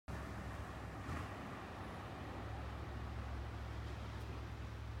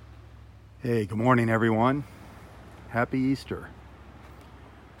Hey, good morning everyone. Happy Easter.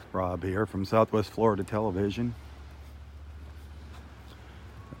 Rob here from Southwest Florida Television.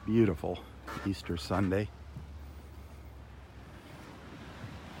 A beautiful Easter Sunday.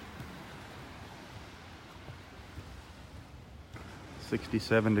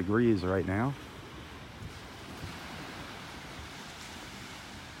 "67 degrees right now.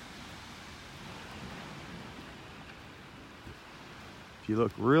 If you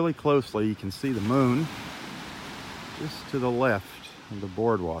look really closely, you can see the moon just to the left of the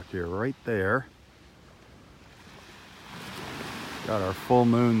boardwalk here, right there. Got our full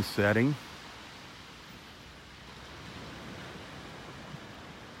moon setting.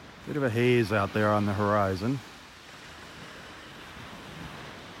 Bit of a haze out there on the horizon.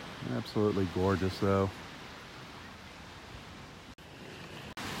 Absolutely gorgeous though.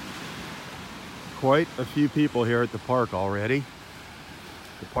 Quite a few people here at the park already.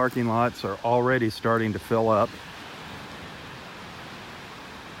 The parking lots are already starting to fill up.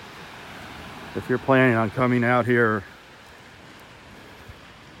 If you're planning on coming out here,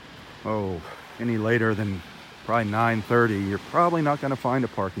 any later than probably 9:30, you're probably not going to find a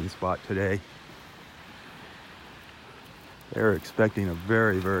parking spot today. They're expecting a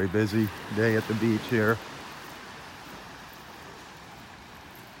very, very busy day at the beach here.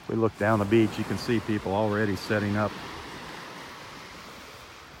 If we look down the beach, you can see people already setting up.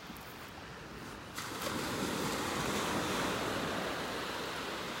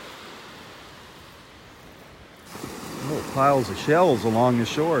 Little piles of shells along the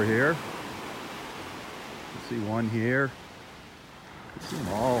shore here. You see one here. You see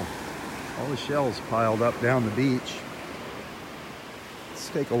them all the shells piled up down the beach. Let's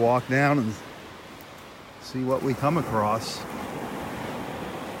take a walk down and see what we come across.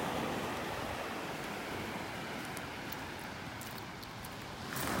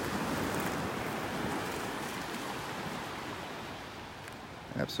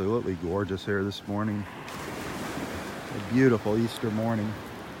 Absolutely gorgeous here this morning. A beautiful Easter morning.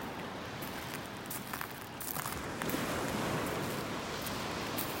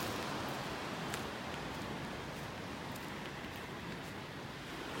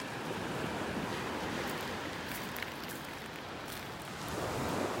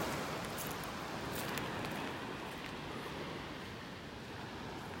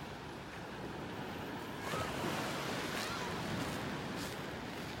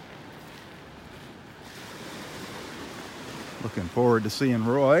 Looking forward to seeing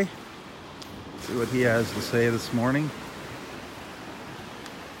Roy. See what he has to say this morning.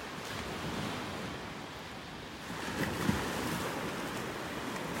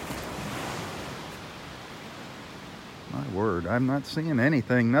 My word, I'm not seeing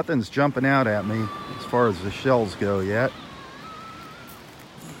anything. Nothing's jumping out at me as far as the shells go yet.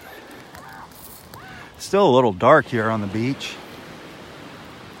 Still a little dark here on the beach.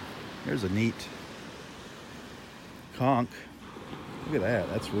 Here's a neat conch. Look at that.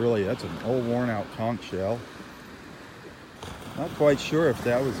 That's an old worn out conch shell. Not quite sure if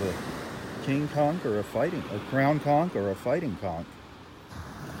that was a king conch or a crown conch or a fighting conch.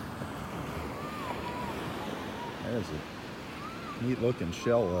 That is a neat looking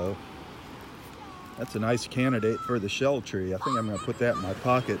shell though. That's a nice candidate for the shell tree. I think I'm going to put that in my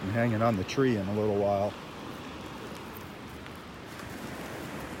pocket and hang it on the tree in a little while.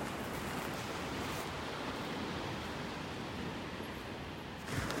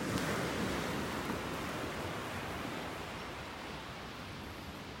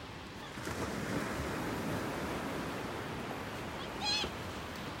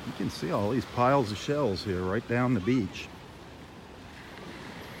 You can see all these piles of shells here right down the beach.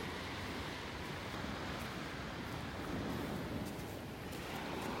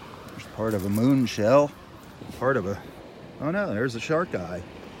 There's part of a moon shell, part of oh no, there's a shark eye.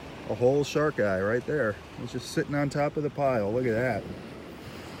 A whole shark eye right there. It's just sitting on top of the pile. Look at that.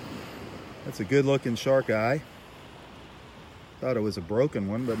 That's a good looking shark eye. Thought it was a broken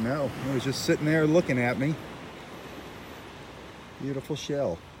one, but no. It was just sitting there looking at me. Beautiful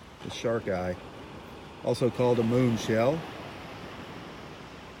shell. The shark eye, also called a moon shell.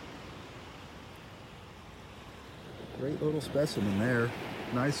 Great little specimen there.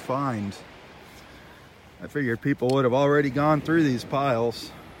 Nice find. I figured people would have already gone through these piles,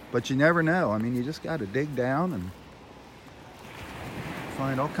 but you never know. I mean, you just got to dig down and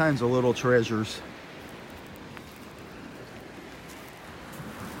find all kinds of little treasures.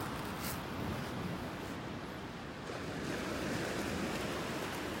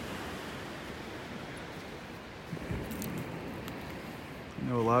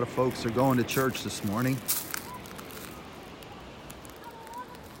 I know a lot of folks are going to church this morning.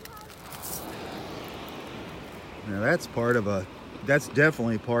 Now that's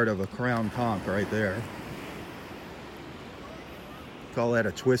definitely part of a crown conch right there. Call that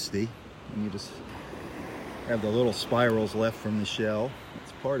a twisty. And you just have the little spirals left from the shell.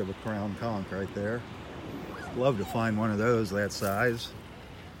 It's part of a crown conch right there. Love to find one of those that size.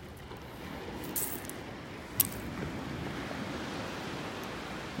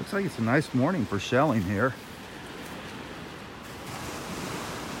 Looks like it's a nice morning for shelling here.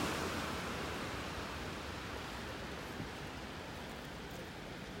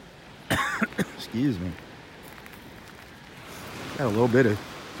 Excuse me. Got a little bit of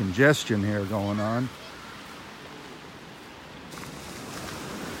congestion here going on.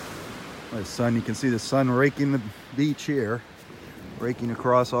 The sun, you can see the sun raking the beach here, raking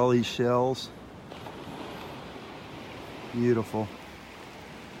across all these shells. Beautiful.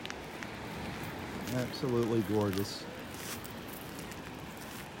 Absolutely gorgeous.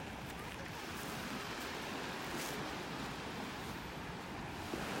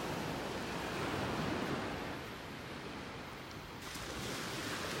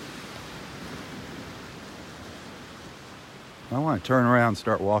 I want to turn around and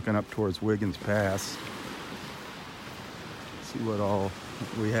start walking up towards Wiggins Pass. See what all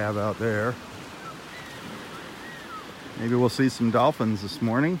we have out there. Maybe we'll see some dolphins this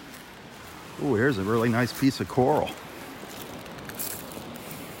morning. Oh, here's a really nice piece of coral.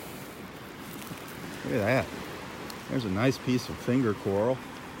 Look at that. There's a nice piece of finger coral.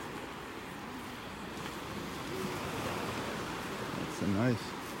 That's a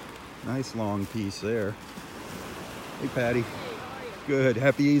nice long piece there. Hey, Patty. Good.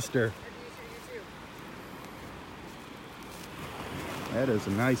 Happy Easter. That is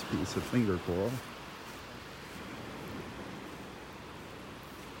a nice piece of finger coral.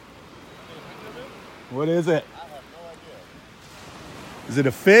 What is it? I have no idea. Is it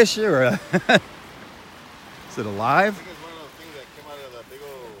a fish or a... Is it alive? I think it's one of those things that came out of that big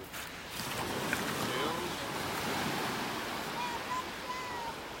old shell.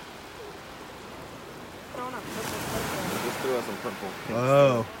 Just threw out some purple.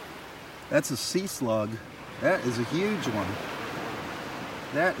 Oh, that's a sea slug. That is a huge one.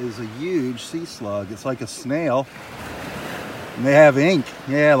 That is a huge sea slug. It's like a snail. And they have ink.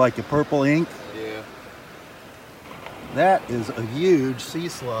 Yeah, like a purple ink. Yeah. That is a huge sea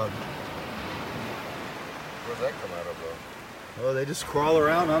slug. Where's that come out of, though? Oh, they just crawl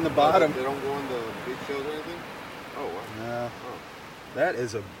around on the bottom. They don't go in the big shells or anything? Oh, wow. No. Oh. That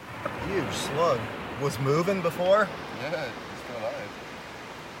is a huge slug. Was moving before? Yeah, it's still alive.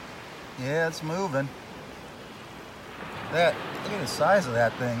 Yeah, it's moving. Look at the size of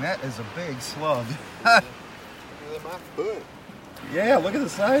that thing. That is a big slug. Look at my foot. Yeah, look at the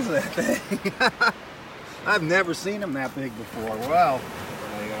size of that thing. I've never seen them that big before. Wow.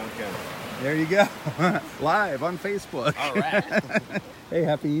 There you go, on camera. There you go. Live on Facebook. All right. Hey,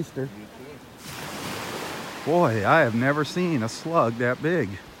 happy Easter. You too. Boy, I have never seen a slug that big.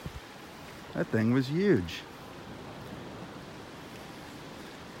 That thing was huge.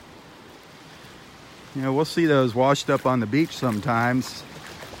 You know, we'll see those washed up on the beach sometimes.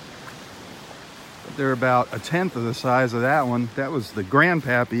 But they're about 1/10 of the size of that one. That was the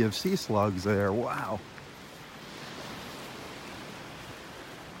grandpappy of sea slugs there. Wow.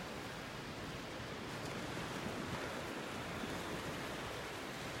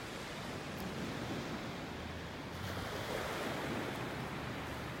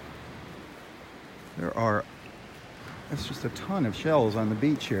 There's just a ton of shells on the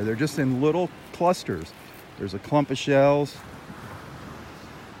beach here. They're just in little clusters. There's a clump of shells.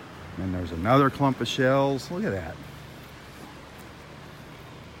 And there's another clump of shells. Look at that.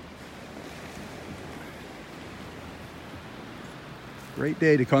 Great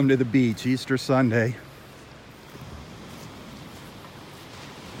day to come to the beach, Easter Sunday.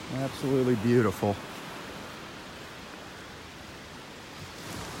 Absolutely beautiful.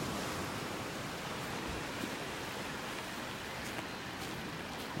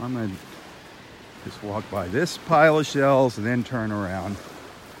 I'm gonna just walk by this pile of shells and then turn around.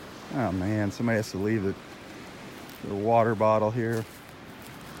 Oh man, somebody has to leave their water bottle here.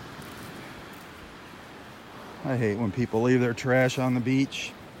 I hate when people leave their trash on the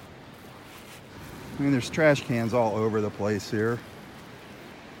beach. I mean, there's trash cans all over the place here.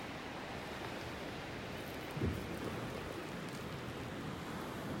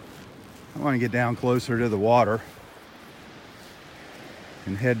 I want to get down closer to the water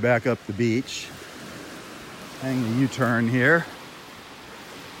and head back up the beach. Hang the U-turn here.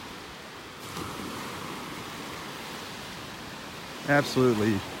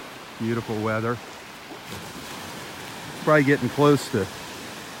 Absolutely beautiful weather. Probably getting close to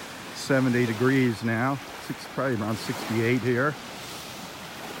 70 degrees now. Probably around 68 here.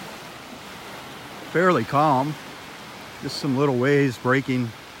 Fairly calm. Just some little waves breaking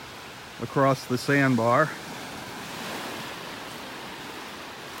across the sandbar.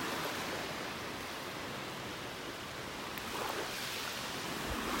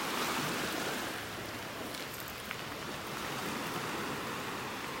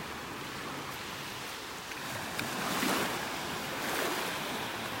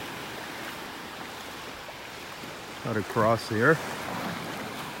 Cut across here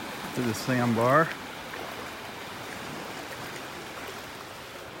to the sandbar.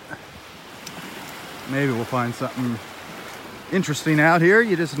 Maybe we'll find something interesting out here.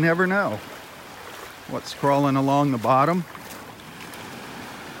 You just never know what's crawling along the bottom.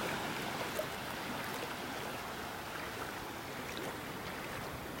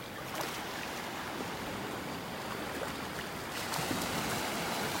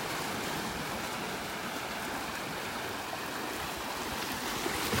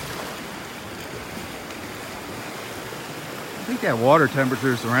 I think that water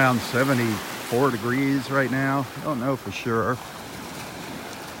temperature is around 74 degrees right now. I don't know for sure.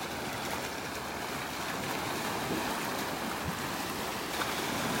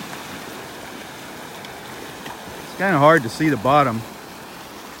 It's kind of hard to see the bottom.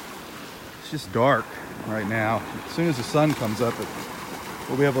 It's just dark right now. As soon as the sun comes up,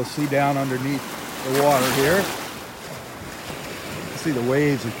 we'll be able to see down underneath the water here. See the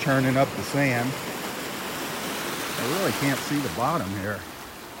waves are churning up the sand. I really can't see the bottom here.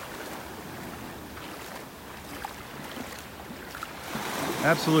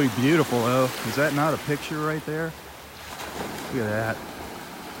 Absolutely beautiful though. Is that not a picture right there? Look at that.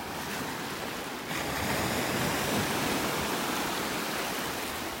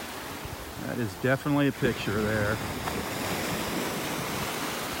 That is definitely a picture there.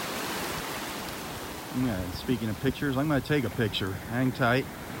 Speaking of pictures, I'm going to take a picture. Hang tight.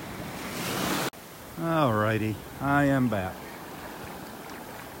 Alrighty, I am back.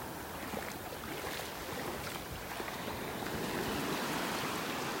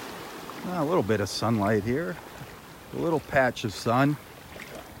 A little bit of sunlight here. A little patch of sun.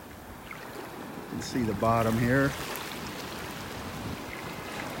 You can see the bottom here.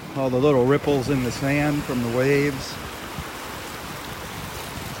 All the little ripples in the sand from the waves.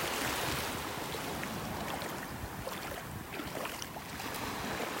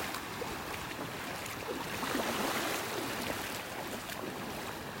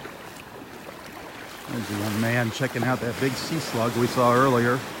 There's a young man checking out that big sea slug we saw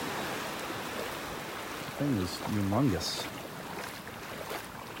earlier. The thing is humongous.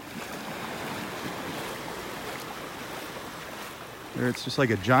 There, it's just like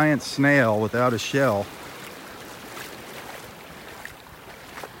a giant snail without a shell.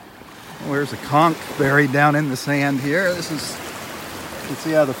 Oh, there's a conch buried down in the sand here. This is, you can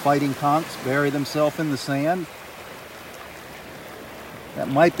see how the fighting conchs bury themselves in the sand. That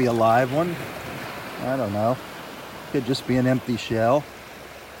might be a live one. I don't know. Could just be an empty shell.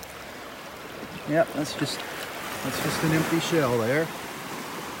 Yep, that's just an empty shell there.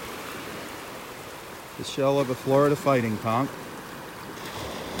 The shell of a Florida fighting conch.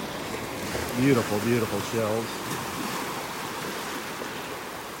 Beautiful, beautiful shells.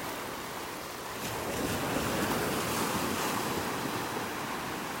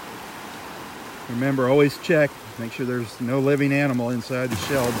 Remember, always check. Make sure there's no living animal inside the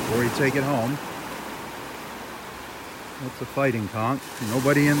shell before you take it home. That's a fighting conch.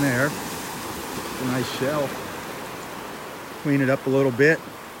 Nobody in there. It's a nice shell. Clean it up a little bit.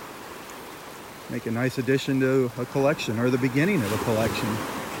 Make a nice addition to a collection, or the beginning of a collection.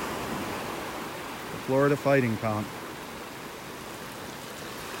 The Florida fighting conch.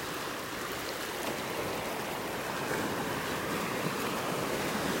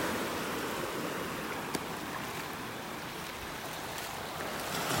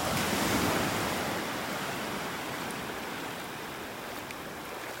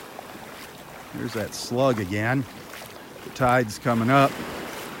 There's that slug again. The tide's coming up.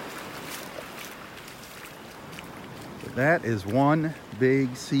 But that is one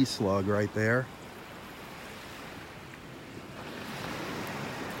big sea slug right there.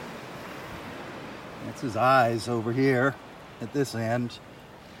 That's his eyes over here at this end.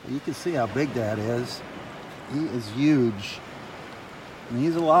 You can see how big that is. He is huge. And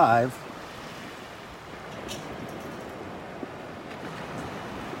he's alive.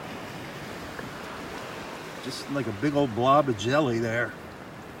 Just like a big old blob of jelly there.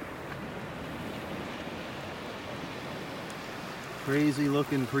 Crazy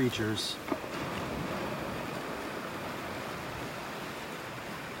looking creatures.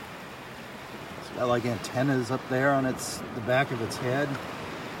 It's Got like antennas up there on the back of its head. I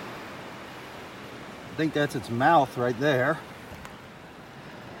think that's its mouth right there.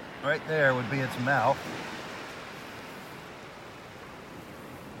 Right there would be its mouth.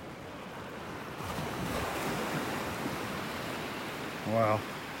 Wow.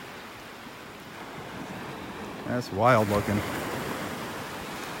 That's wild looking.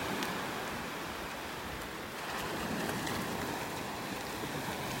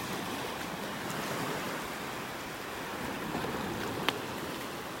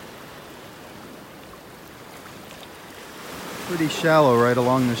 Pretty shallow right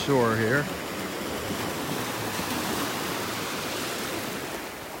along the shore here.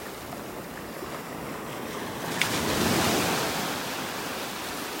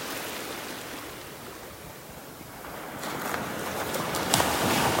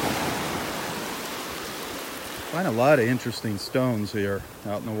 Find a lot of interesting stones here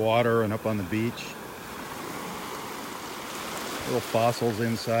out in the water and up on the beach. Little fossils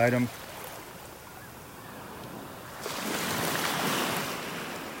inside them.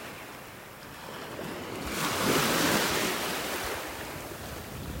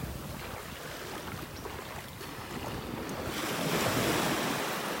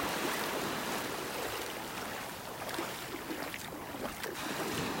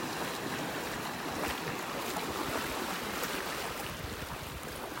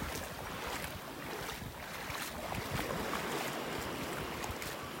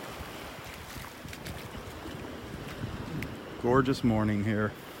 Gorgeous morning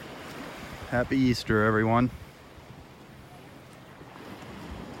here. Happy Easter, everyone.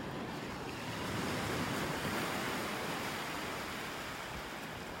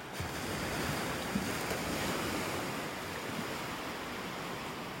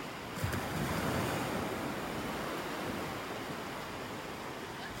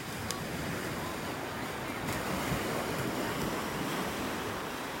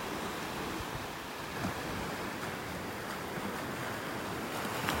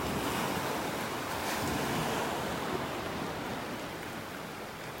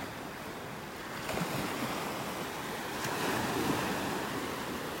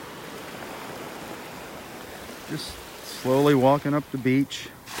 Just slowly walking up the beach.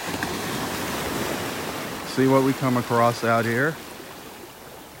 See what we come across out here.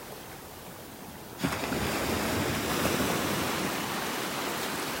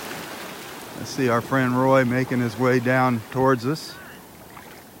 I see our friend Roy making his way down towards us.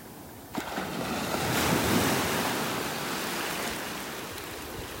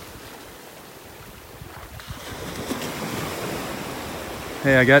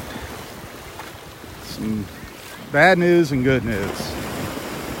 Hey, I got some bad news and good news.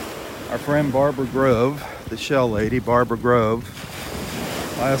 Our friend Barbara Grove, the shell lady, Barbara Grove,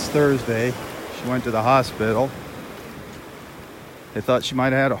 last Thursday, she went to the hospital. They thought she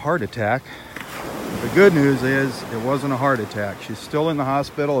might have had a heart attack. The good news is it wasn't a heart attack. She's still in the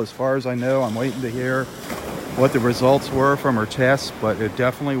hospital as far as I know. I'm waiting to hear what the results were from her tests, but it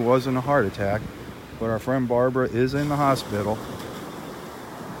definitely wasn't a heart attack. But our friend Barbara is in the hospital.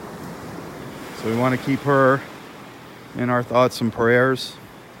 So we want to keep her in our thoughts and prayers.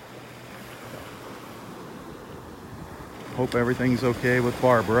 Hope everything's okay with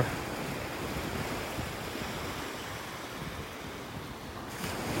Barbara.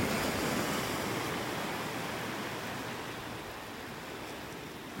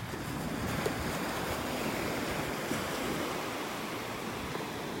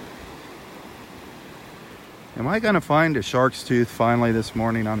 Am I going to find a shark's tooth finally this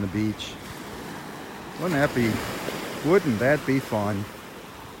morning on the beach? Wouldn't that be fun?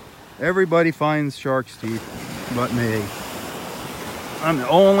 Everybody finds shark's teeth but me. I'm the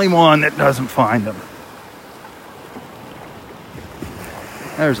only one that doesn't find them.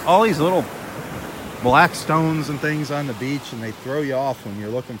 There's all these little black stones and things on the beach, and they throw you off when you're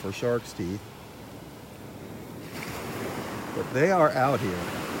looking for shark's teeth. But they are out here.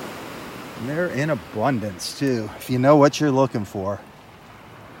 And they're in abundance too, if you know what you're looking for.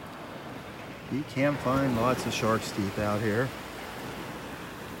 You can find lots of shark's teeth out here.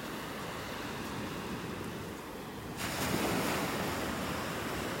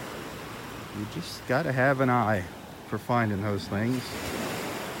 You just gotta have an eye for finding those things.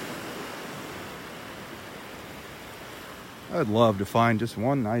 I'd love to find just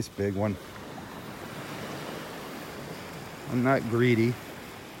one nice big one. I'm not greedy.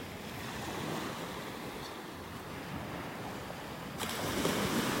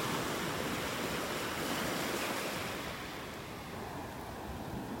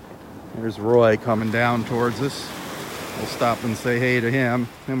 There's Roy coming down towards us. We'll stop and say hey to him,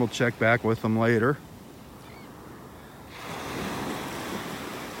 and we'll check back with him later.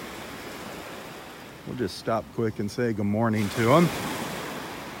 We'll just stop quick and say good morning to him.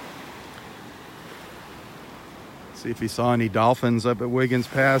 See if he saw any dolphins up at Wiggins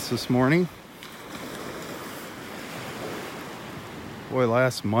Pass this morning. Boy,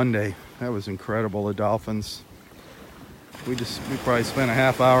 last Monday, that was incredible, the dolphins. We probably spent a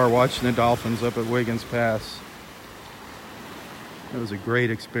half hour watching the dolphins up at Wiggins Pass. It was a great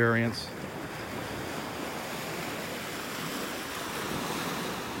experience.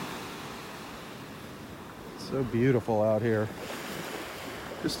 So beautiful out here.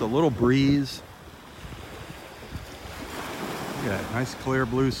 Just a little breeze. Look at that nice clear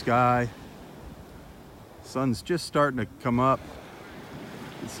blue sky. Sun's just starting to come up.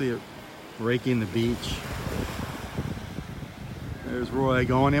 You can see it raking the beach. There's Roy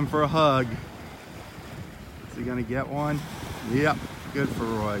going in for a hug. Is he gonna get one? Yep, good for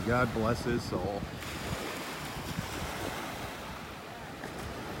Roy. God bless his soul.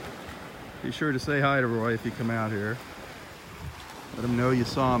 Be sure to say hi to Roy if you come out here. Let him know you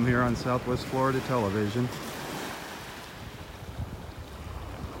saw him here on Southwest Florida Television.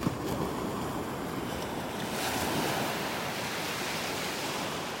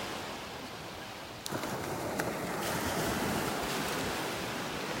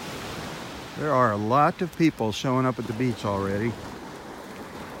 There are a lot of people showing up at the beach already.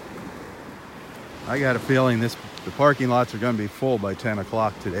 I got a feeling the parking lots are going to be full by 10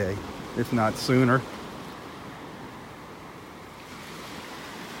 o'clock today, if not sooner.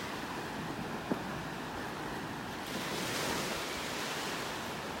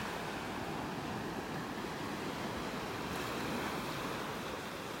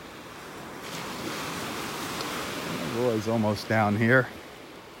 Roy's almost down here.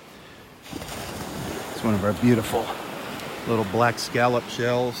 It's one of our beautiful little black scallop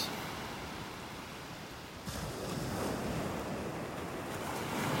shells.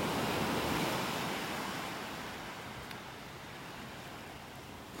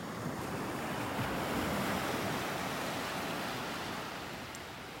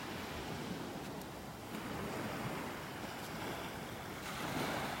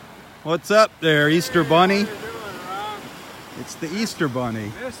 What's up there, Easter Bunny? It's the Easter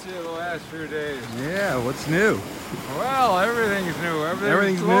Bunny. Missed you the last few days. Yeah, what's new? Well, everything's new.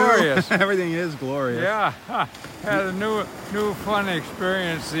 Everything's glorious. New. Everything is glorious. Yeah, had a new fun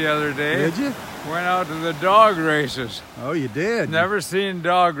experience the other day. Did you? Went out to the dog races. Oh, you did? Never seen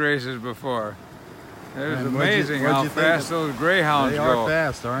dog races before. It was And amazing what'd how you think fast those greyhounds They go. are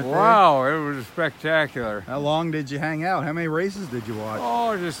fast, aren't they? Wow, it was spectacular. How long did you hang out? How many races did you watch?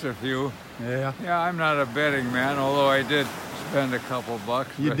 Oh, just a few. Yeah. Yeah, I'm not a betting man, although I did spend a couple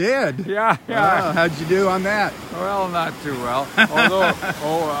bucks. You did? Yeah. Wow, how'd you do on that? Well, not too well. Although,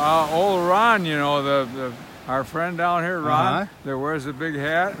 old Ron, you know, our friend down here, Ron, that wears the big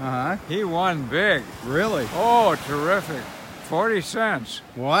hat, he won big. Really? Oh, terrific. 40 cents.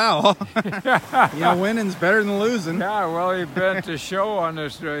 Wow. You know, winning's better than losing. Yeah, well, he bet the show on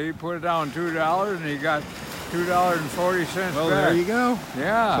this. He put down $2 and he got $2.40 Well, back. there you go.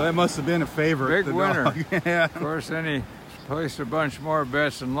 Yeah. So that must have been a favorite. Big winner. Dog. Yeah. Of course, then he placed a bunch more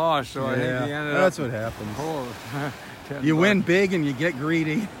bets and lost, so I think he ended That's up... what happens. $10 You win big and you get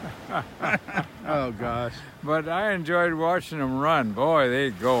greedy. Oh, gosh. But I enjoyed watching them run. Boy, they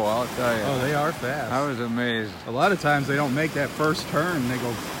go, I'll tell you. Oh, they are fast. I was amazed. A lot of times they don't make that first turn. They go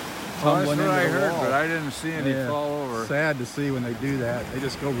Well, tumbling that's what I into the heard, wall. but I didn't see any fall over. Sad to see when they do that. They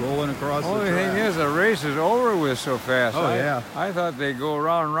just go rolling across the Only track. thing is, the race is over with so fast. Oh, yeah. I thought they'd go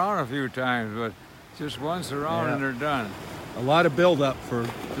around and around a few times, but just once around and they're done. A lot of build-up for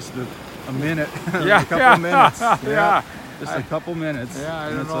just a minute, Yeah, a couple minutes. Yeah. Just a couple minutes. Yeah, I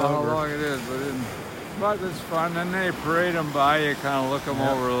and don't it's know how over. long it is, but it's fun. And they parade them by. You kind of look them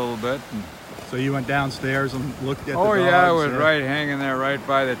over a little bit. And, So you went downstairs and looked at the dogs? oh, yeah, I was right hanging there right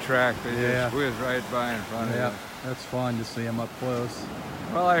by the track. They Yeah. just whizzed right by in front of you. That's fun to see them up close.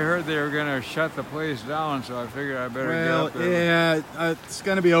 Well, I heard they were going to shut the place down, so I figured I better get Well, up there. yeah, it's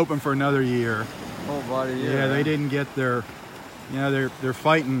going to be open for another year. Oh, about a year. Yeah, they didn't get their, you know, they're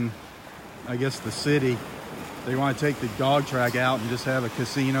fighting, I guess, the city. They want to take the dog track out and just have a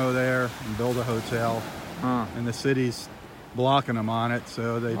casino there and build a hotel. And the city's blocking them on it,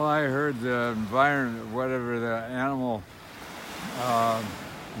 so they... Well, I heard the environment, whatever the animal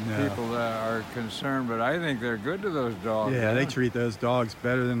people that are concerned, but I think they're good to those dogs. Yeah, they treat those dogs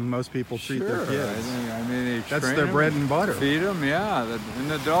better than most people treat their kids. I mean, they That's train their them, bread and butter. Feed them, yeah. And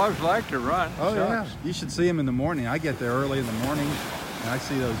the dogs like to run. Oh, yeah. Shucks. You should see them in the morning. I get there early in the morning, And I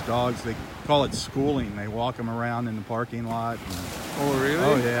see those dogs, they call it schooling. They walk them around in the parking lot. And, Oh, really?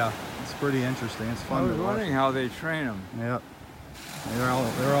 oh, yeah. It's pretty interesting. It's fun I was to watch. wondering how they train them. Yep. They're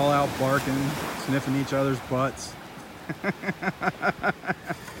all out barking, sniffing each other's butts.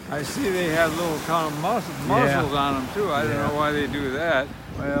 I see they have little kind of muscles on them too. I don't know why they do that.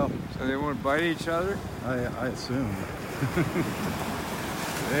 Well, so they won't bite each other? I assume.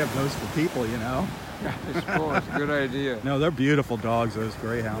 They have those for people, you know. I suppose. Good idea. No, they're beautiful dogs, those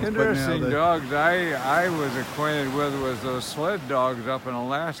greyhounds. Interesting dogs I was acquainted with was those sled dogs up in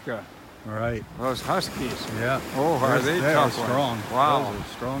Alaska. Right. Those huskies. Yeah. Oh, are they tough? They are strong. Wow. Those are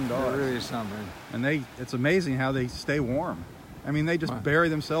strong dogs. They're really something. And it's amazing how they stay warm. I mean, they just bury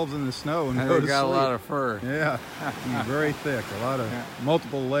themselves in the snow and go to sleep. They got a lot of fur. Yeah. Very thick. A lot of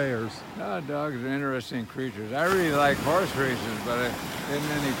multiple layers. Dogs are interesting creatures. I really like horse races, but I didn't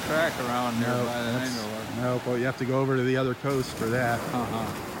any track around nearby that I know of. No, but you have to go over to the other coast for that.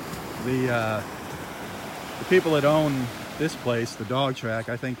 The people that own this place, the dog track,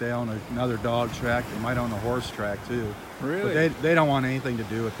 I think they own another dog track. They might own a horse track too. Really? But they don't want anything to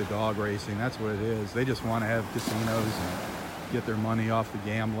do with the dog racing. That's what it is. They just want to have casinos and get their money off the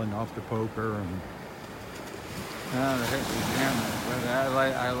gambling, off the poker, and the heck is gambling. But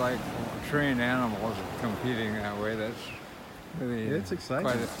I like trained animals competing that way. That's really it's exciting.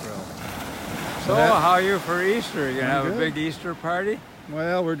 Quite a thrill. So how are you for Easter? You gonna have a big Easter party?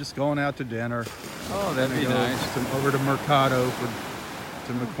 Well, we're just going out to dinner. Oh, that'd be nice. Over to Mercado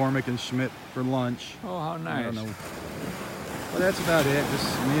to McCormick and Schmidt for lunch. Oh, how nice. I don't know. Well, that's about it.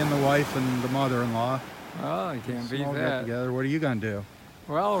 Just me and the wife and the mother-in-law. Well, you can't beat all that. Get together. What are you gonna do?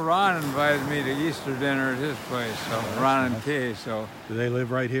 Well, Ron invited me to Easter dinner at his place. So Ron and Kay. So. Do they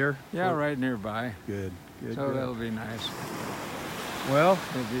live right here? Yeah, right nearby. Good. So that'll be nice. Well,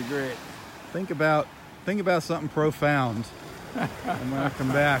 it'd be great. Think about something profound. And when I come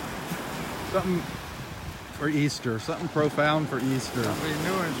back, something for Easter, something profound for Easter. Something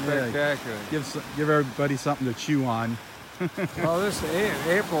new and spectacular. Give everybody something to chew on. Well, this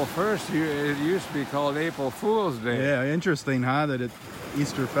April 1st, it used to be called April Fool's Day. Yeah, interesting, huh? That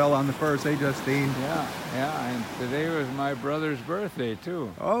Easter fell on the 1st, eh, Justine? Yeah, and today was my brother birthday,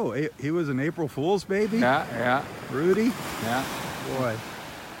 too. Oh, he was an April Fool's baby? Yeah. Rudy? Yeah. Boy,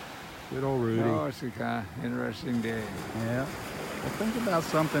 good old Rudy. Oh, it's a kind of interesting day. Yeah. Well, think about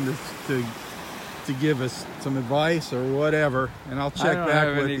something to give us some advice or whatever, and I'll check back with you. I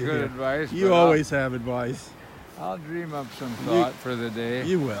don't have any good advice. You always have advice. I'll dream up some thought for the day.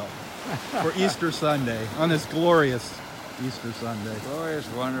 You will. For Easter Sunday, on this glorious Easter Sunday. Glorious,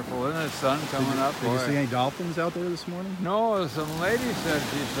 wonderful. Isn't the sun coming up? Did you see any dolphins out there this morning? No, some lady said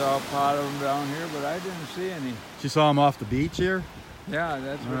she saw a pot of them down here, but I didn't see any. She saw them off the beach here? Yeah,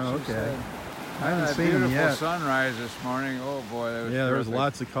 that's what she said. I haven't seen them yet. Beautiful sunrise this morning. Oh boy, that was there was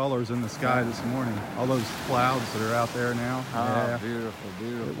lots of colors in the sky this morning. All those clouds that are out there now. Oh,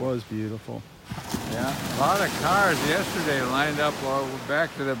 beautiful. It was beautiful. Yeah, a lot of cars yesterday lined up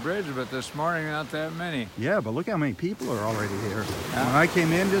back to the bridge, but this morning not that many. Yeah, but look how many people are already here. Yeah. When I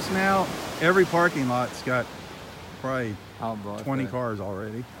came in just now, every parking lot's got probably 20 cars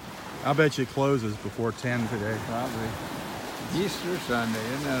already. I'll bet you it closes before 10 today. Probably. Easter Sunday,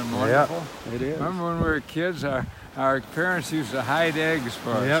 isn't that wonderful? Yeah, it is. Remember when we were kids, our parents used to hide eggs for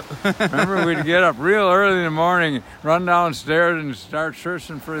us. Yep. Remember we'd get up real early in the morning, run downstairs and start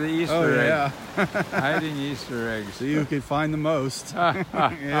searching for the Easter egg. Hiding Easter eggs. So you could find the most. Yep.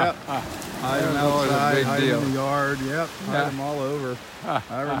 Hide them outside, hide them in the yard. Yep. Hide them all over.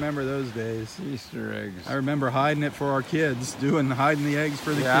 I remember those days. Easter eggs. I remember hiding it for our kids, hiding the eggs for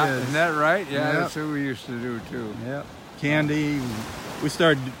the kids. Isn't that right? Yeah, that's what we used to do too. Yep. Candy. We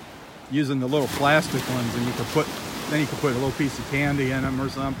started using the little plastic ones, and you could put a little piece of candy in them or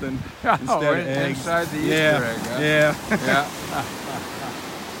something instead of eggs. Inside the Easter egg. Huh? Yeah.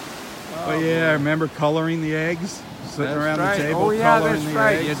 But I remember coloring the eggs, sitting around the table. Oh yeah, coloring that's the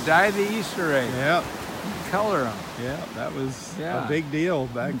right. eggs. You dye the Easter egg. Yep. Color them. Yeah, that was a big deal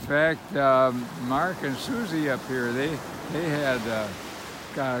back. In fact, Mark and Susie up here, they had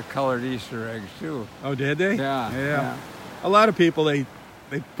colored Easter eggs too. Oh, did they? Yeah. A lot of people they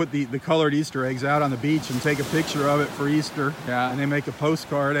put the colored Easter eggs out on the beach and take a picture of it for Easter. Yeah. And they make a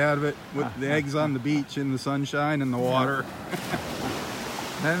postcard out of it with the eggs on the beach in the sunshine and the water.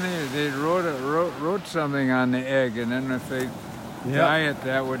 Then they wrote something on the egg, and then if they dye it,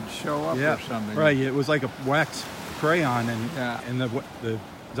 that would show up or something. Right. It was like a wax crayon, and the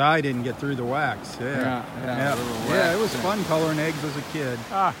dye didn't get through the wax. Yeah, it was fun coloring eggs as a kid.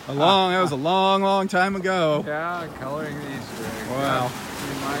 That was a long time ago. Yeah, coloring the Easter eggs. Wow. That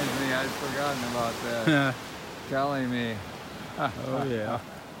reminds me, I'd forgotten about that. Golly me. Oh, yeah.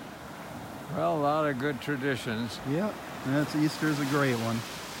 Well, a lot of good traditions. Yep. Easter's a great one.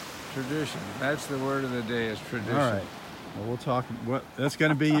 Tradition. That's the word of the day, is tradition. All right. Well, we'll talk. What? That's going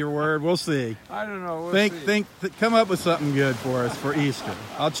to be your word. We'll see. I don't know. We'll see. Come up with something good for us for Easter.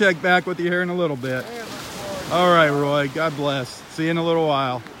 I'll check back with you here in a little bit. All right, Roy. God bless. See you in a little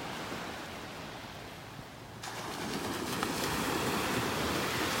while.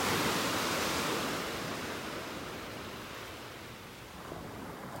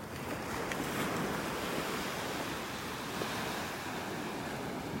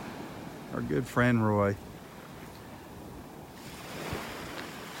 Our good friend Roy.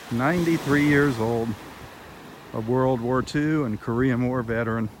 93 years old, a World War II and Korean War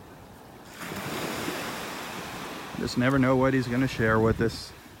veteran. Just never know what he's going to share with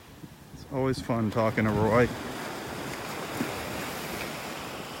us. It's always fun talking to Roy.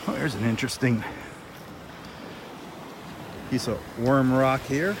 Oh, there's an interesting piece of worm rock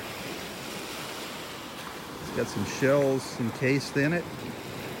here. It's got some shells encased in it.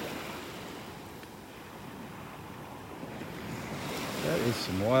 That is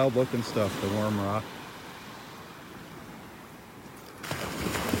some wild looking stuff, the worm rock.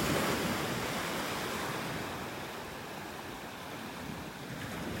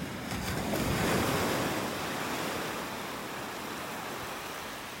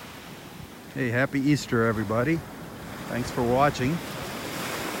 Hey, happy Easter, everybody. Thanks for watching.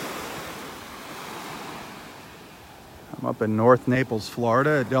 I'm up in North Naples,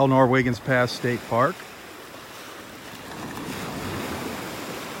 Florida at Delnor-Wiggins Pass State Park.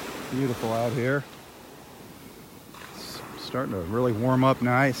 Beautiful out here. It's starting to really warm up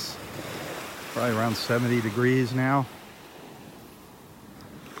nice. Probably around 70 degrees now.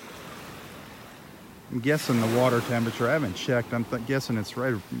 I'm guessing the water temperature, I haven't checked, I'm guessing it's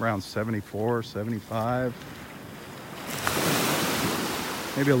right around 74, 75.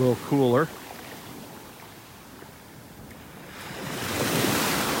 Maybe a little cooler.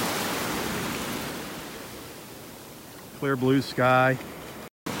 Clear blue sky.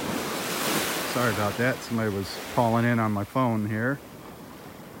 Sorry about that, somebody was calling in on my phone here.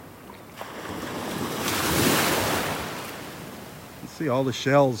 Let's see all the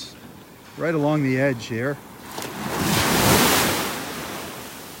shells right along the edge here.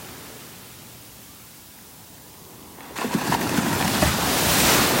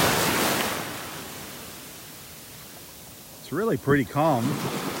 It's really pretty calm. The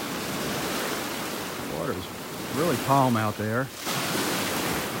water's really calm out there.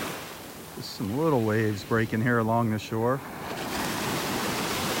 Just some little waves breaking here along the shore.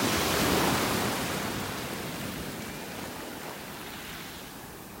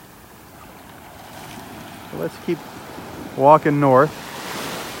 So let's keep walking north.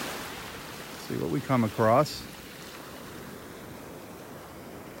 See what we come across.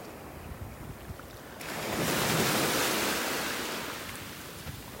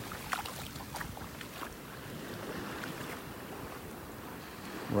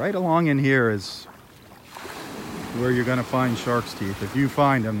 Right along in here is where you're going to find shark's teeth. If you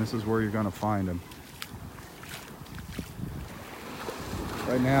find them, this is where you're going to find them.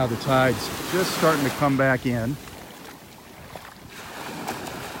 Right now the tide's just starting to come back in.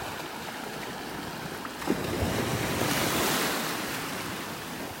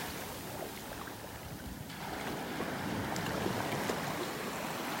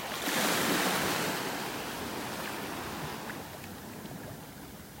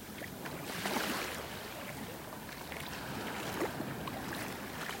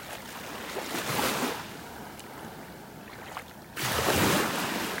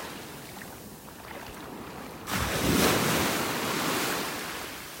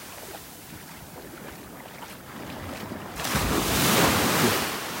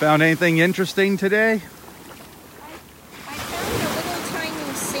 Found anything interesting today? I found a little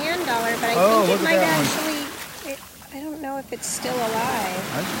tiny sand dollar, but I think it might actually, I don't know if it's still alive.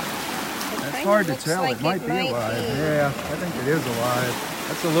 That's hard to tell. It might be alive. Yeah, I think it is alive.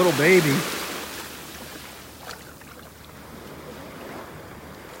 That's a little baby.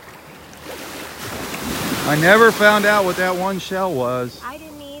 I never found out what that one shell was. I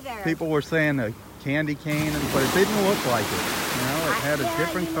didn't either. People were saying a candy cane, but it didn't look like it. You know, it had a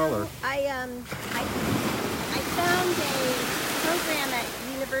different color. I found a program at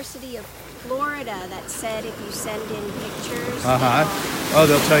University of Florida that said if you send in pictures,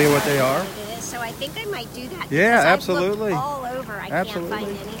 they'll tell you what they are. So I think I might do that. Yeah, absolutely. All over, I can't find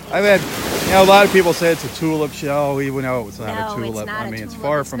anything. I've had, a lot of people say it's a tulip shell, even though it's not a tulip. It's not it's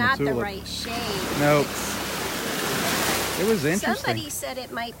far from a tulip. It's not the right shade. Nope. It was interesting. Somebody said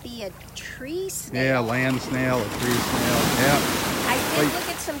it might be a tree snail. Yeah, land snail, a tree snail. Yeah. I did look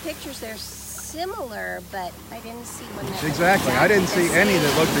at some pictures. They're similar, but I didn't see one that Exactly. I didn't see any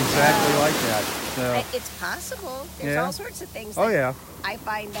that looked exactly like that. So. It's possible. There's all sorts of things. Oh yeah. I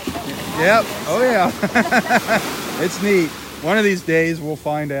find that don't happen. Yep. Oh yeah. It's neat. One of these days we'll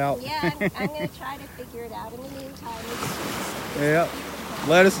find out. Yeah, I'm going to try to figure it out. In the meantime, it's yeah.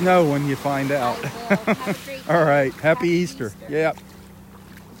 Let us know when you find out. I will. Have a great day. All right. Happy Easter. Yep.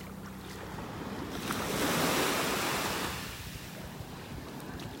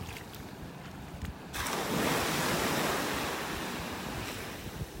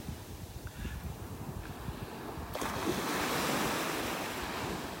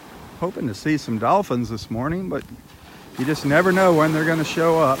 Hoping to see some dolphins this morning, but you just never know when they're going to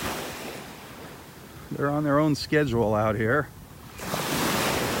show up. They're on their own schedule out here.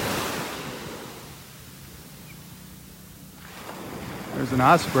 There's an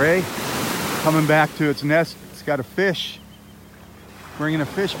osprey coming back to its nest. It's got a fish, bringing a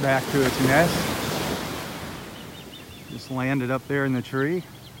fish back to its nest. Just landed up there in the tree.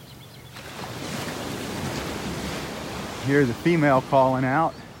 Here's a female calling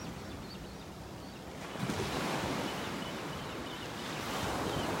out.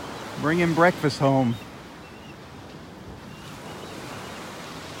 Bringing breakfast home.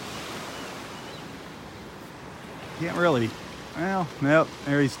 Can't really, well, nope,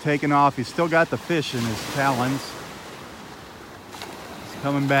 there he's taking off. He's still got the fish in his talons. He's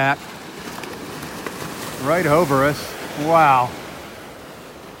coming back right over us. Wow.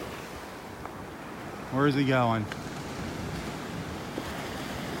 Where's he going?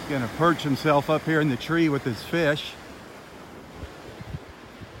 He's gonna perch himself up here in the tree with his fish.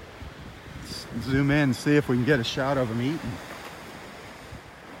 Zoom in and see if we can get a shot of him eating.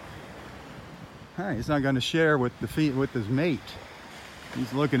 Hey, he's not going to share with his mate.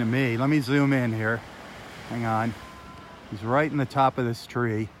 He's looking at me. Let me zoom in here. Hang on. He's right in the top of this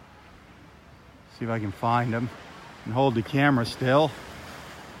tree. See if I can find him and hold the camera still.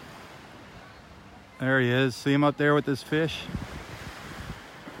 There he is. See him up there with this fish?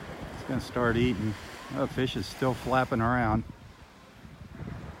 He's going to start eating. Oh, the fish is still flapping around.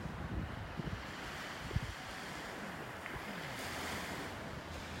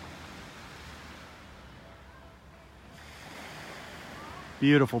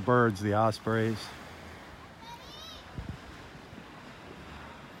 Beautiful birds, the ospreys.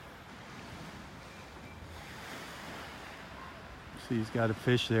 See, he's got a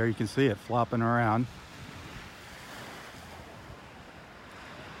fish there. You can see it flopping around.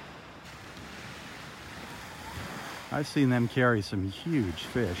 I've seen them carry some huge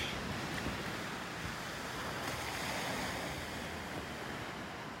fish.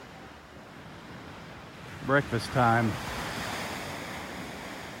 Breakfast time.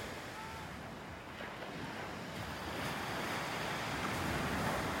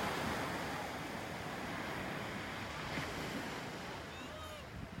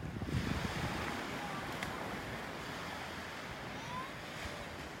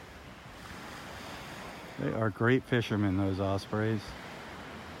 They are great fishermen, those ospreys.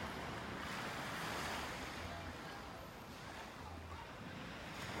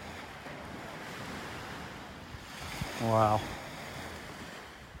 Wow.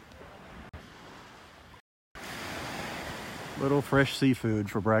 Little fresh seafood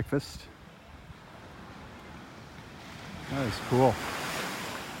for breakfast. That is cool.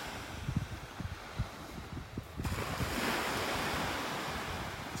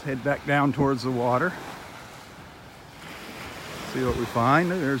 Let's head back down towards the water. See what we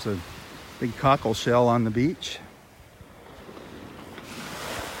find. There's a big cockle shell on the beach.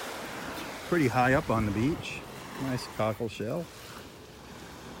 Pretty high up on the beach. Nice cockle shell.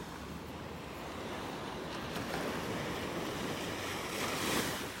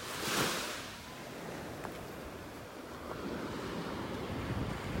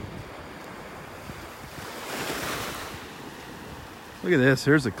 Look at this.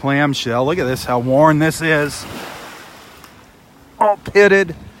 Here's a clam shell. Look at this, how worn this is. All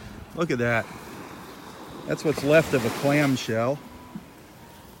pitted. Look at that. That's what's left of a clam shell.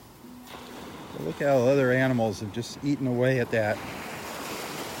 But look how other animals have just eaten away at that.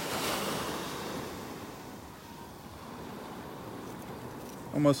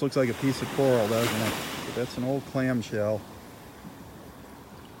 Almost looks like a piece of coral, doesn't it? But that's an old clam shell.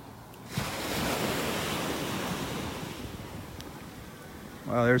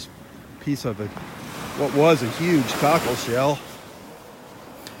 Wow, there's a piece of what was a huge cockle shell.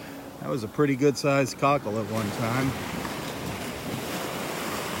 That was a pretty good sized cockle at one time.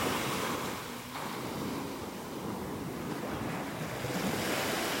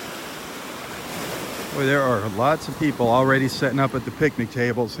 Boy, there are lots of people already setting up at the picnic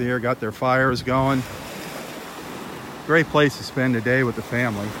tables here, got their fires going. Great place to spend a day with the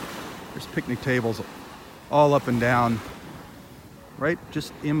family. There's picnic tables all up and down. Right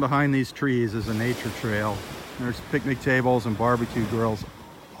just in behind these trees is a nature trail. There's picnic tables and barbecue grills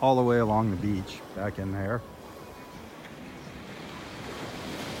all the way along the beach back in there.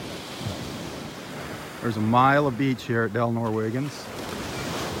 There's a mile of beach here at Delnor-Wiggins.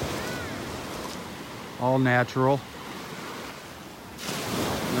 All natural.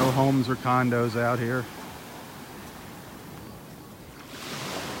 No homes or condos out here.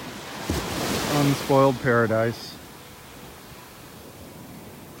 Unspoiled paradise.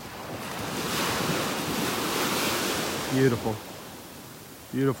 Beautiful,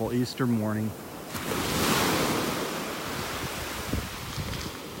 beautiful Easter morning.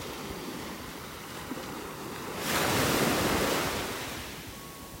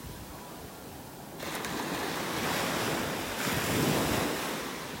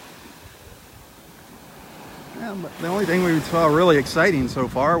 Yeah, but the only thing we saw really exciting so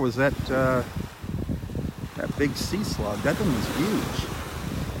far was that that big sea slug. That thing was huge.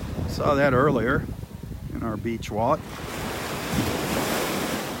 Saw that earlier in our beach walk.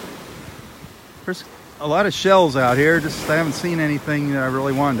 There's a lot of shells out here. Just I haven't seen anything that I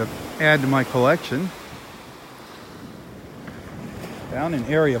really wanted to add to my collection. Down in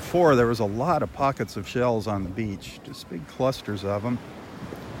area 4, there was a lot of pockets of shells on the beach. Just big clusters of them.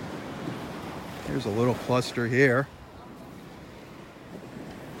 Here's a little cluster here.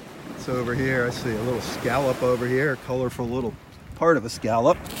 It's over here. I see a little scallop over here. A colorful little part of a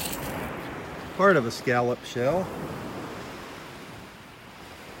scallop. Part of a scallop shell.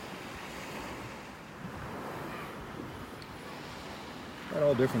 Got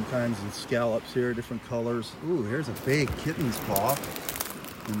all different kinds of scallops here, different colors. Ooh, here's a big kitten's paw.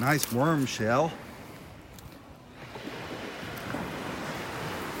 A nice worm shell.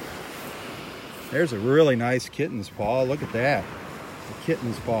 There's a really nice kitten's paw. Look at that. A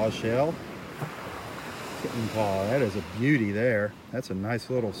kitten's paw shell. Kitten paw. That is a beauty there. That's a nice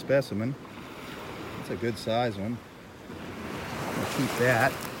little specimen. That's a good size one. I'll keep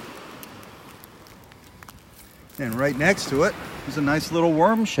that. And right next to it is a nice little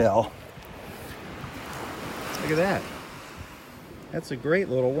worm shell. Look at that. That's a great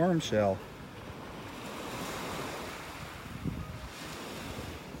little worm shell.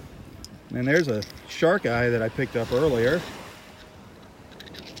 And there's a shark eye that I picked up earlier.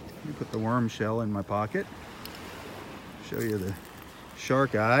 Let me put the worm shell in my pocket. Show you the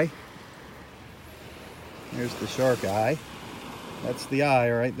shark eye. There's the shark eye. That's the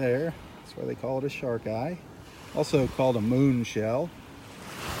eye right there. That's why they call it a shark eye. Also called a moon shell.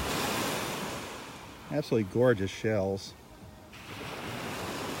 Absolutely gorgeous shells.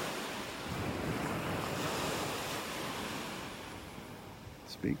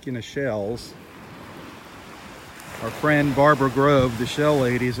 Speaking of shells, our friend Barbara Grove, the shell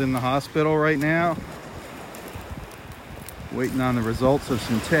lady, is in the hospital right now, waiting on the results of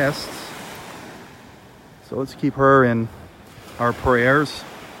some tests. So let's keep her in our prayers,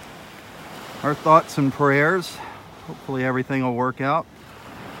 our thoughts and prayers. Hopefully everything will work out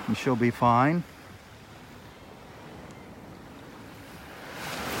and she'll be fine.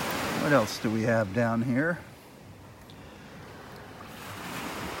 What else do we have down here?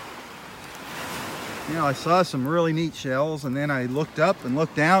 You know, I saw some really neat shells and then I looked up and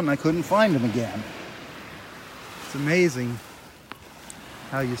looked down and I couldn't find them again. It's amazing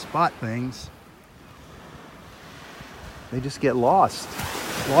how you spot things. They just get lost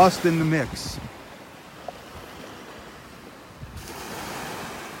in the mix.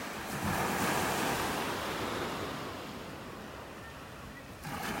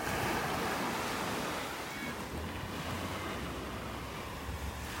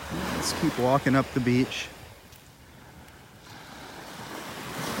 Let's keep walking up the beach.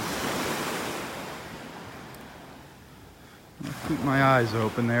 I'll keep my eyes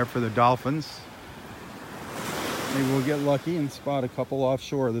open there for the dolphins. Maybe we'll get lucky and spot a couple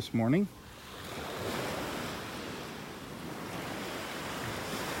offshore this morning.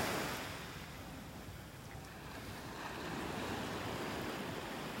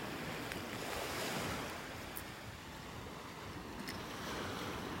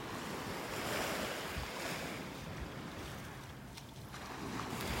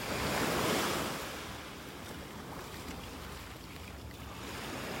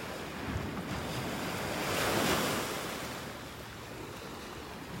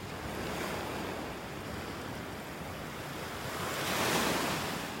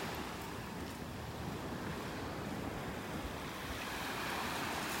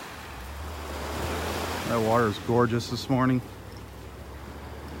 That water is gorgeous this morning.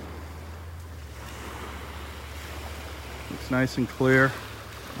 It's nice and clear,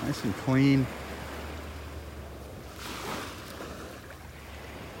 nice and clean.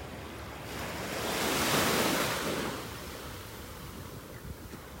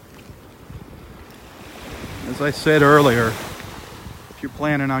 As I said earlier, if you're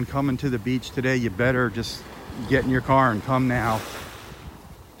planning on coming to the beach today, you better just get in your car and come now.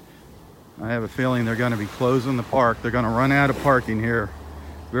 I have a feeling they're going to be closing the park. They're going to run out of parking here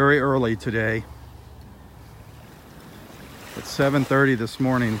very early today. At 7:30 this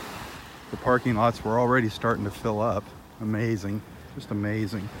morning, the parking lots were already starting to fill up. Amazing, just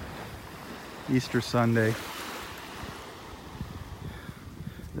amazing. Easter Sunday.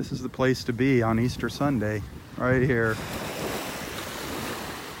 This is the place to be on Easter Sunday, right here.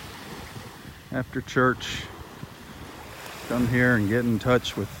 After church, come here and get in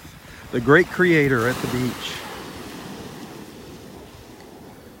touch with the great creator at the beach.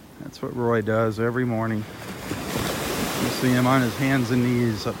 That's what Roy does every morning. You see him on his hands and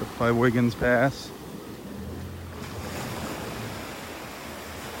knees up by Wiggins Pass.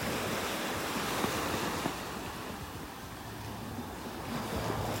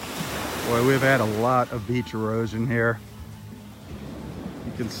 Boy, we've had a lot of beach erosion here.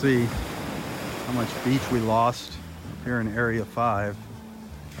 You can see how much beach we lost up here in Area 5.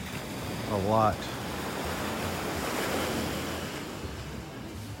 A lot.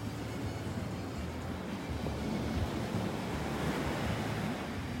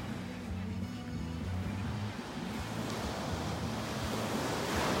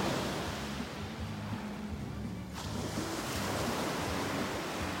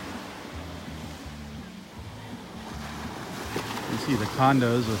 You see the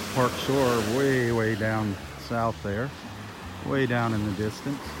condos of Park Shore way down south there, way down in the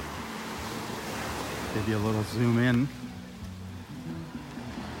distance. Give you a little zoom in.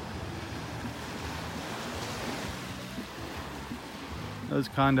 Those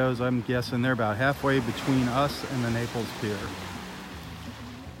condos, I'm guessing they're about halfway between us and the Naples Pier.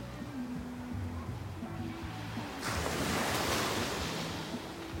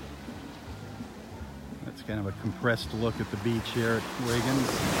 That's kind of a compressed look at the beach here at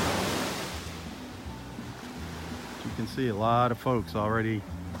Wiggins. You can see a lot of folks already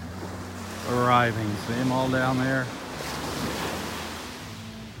arriving. See them all down there?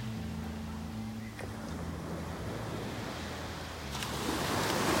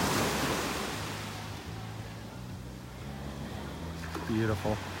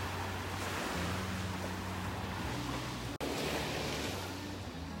 Beautiful.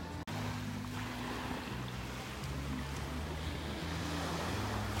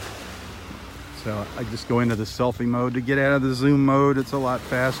 So I just go into the selfie mode to get out of the zoom mode. It's a lot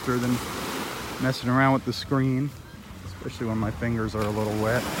faster than messing around with the screen, especially when my fingers are a little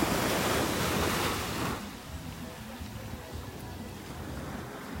wet.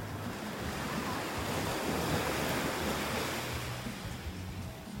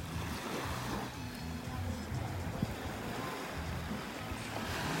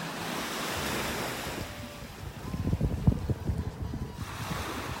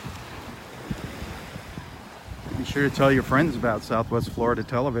 Be sure to tell your friends about Southwest Florida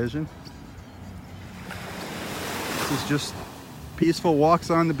Television. This is just peaceful walks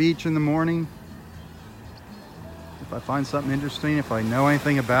on the beach in the morning. If I find something interesting, if I know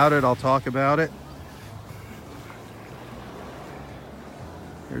anything about it, I'll talk about it.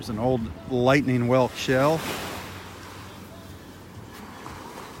 There's an old lightning whelk shell.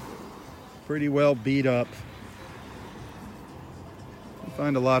 Pretty well beat up. You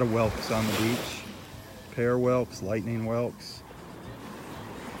find a lot of whelks on the beach. Pear whelks, lightning whelks.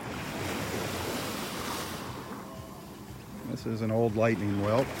 This is an old lightning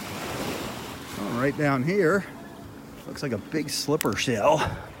whelk. Oh, right down here, looks like a big slipper shell.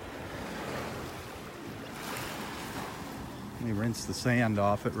 Let me rinse the sand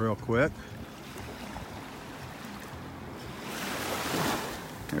off it real quick.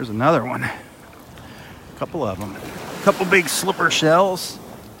 There's another one. A couple of them. A couple big slipper shells.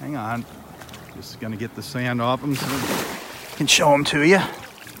 Hang on. Just gonna get the sand off them so I can show them to you.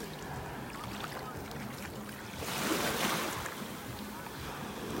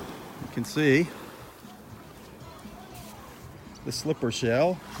 You can see the slipper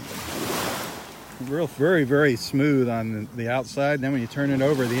shell. Very smooth on the outside. Then when you turn it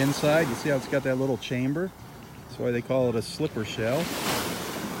over the inside, you see how it's got that little chamber? That's why they call it a slipper shell.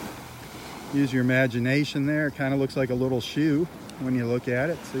 Use your imagination there. It kind of looks like a little shoe when you look at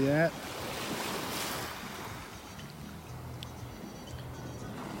it. See that?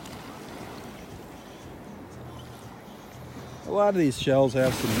 A lot of these shells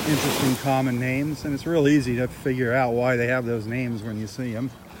have some interesting common names, and it's real easy to figure out why they have those names when you see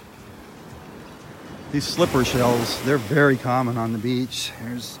them. These slipper shells, they're very common on the beach.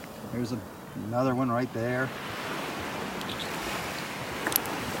 There's another one right there.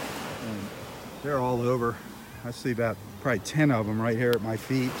 And they're all over. I see about probably 10 of them right here at my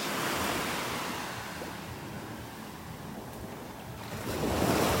feet.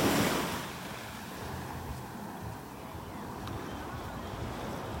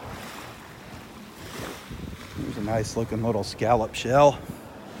 Here's a nice looking little scallop shell.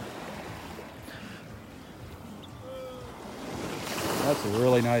 That's a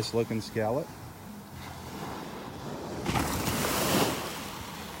really nice looking scallop.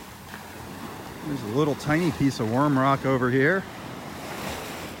 There's a little tiny piece of worm rock over here.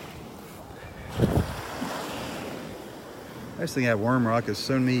 I just think that worm rock is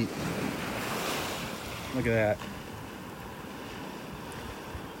so neat. Look at that.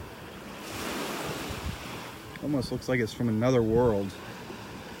 Almost looks like it's from another world.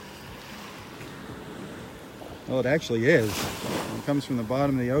 Well, it actually is. It comes from the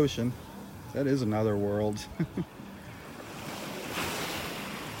bottom of the ocean. That is another world.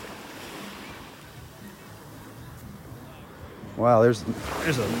 Wow, there's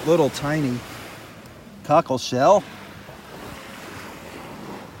a little tiny cockle shell.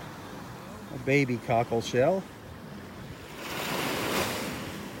 A baby cockle shell.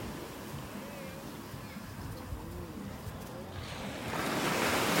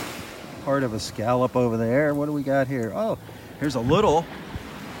 Part of a scallop over there. What do we got here? Oh, here's a little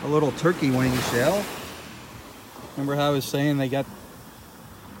turkey wing shell. Remember how I was saying they got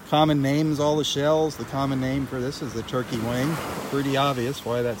common names, all the shells? The common name for this is the turkey wing. Pretty obvious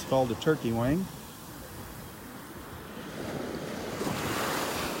why that's called a turkey wing.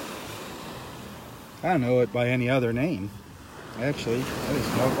 I don't know it by any other name. Actually, I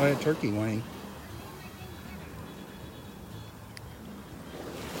just know it by a turkey wing.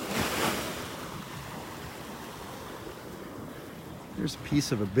 There's a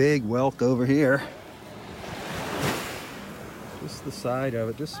piece of a big whelk over here. Just the side of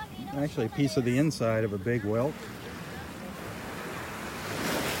it, just actually a piece of the inside of a big whelk.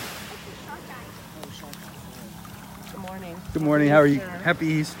 Good morning. Good morning, how are you? Happy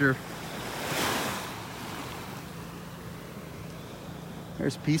Easter.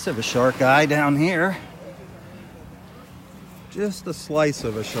 There's a piece of a shark eye down here. Just a slice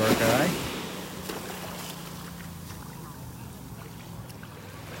of a shark eye.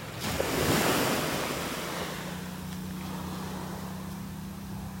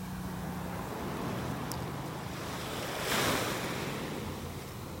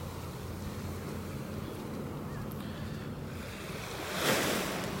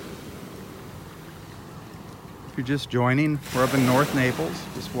 If you're just joining, we're up in North Naples,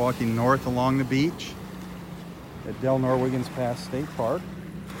 just walking north along the beach at Delnor-Wiggins Pass State Park.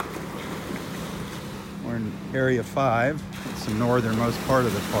 We're in Area 5. It's the northernmost part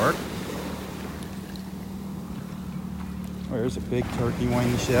of the park. Oh, there's a big turkey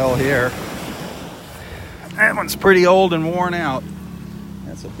wing shell here. That one's pretty old and worn out.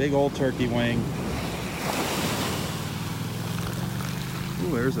 That's a big old turkey wing.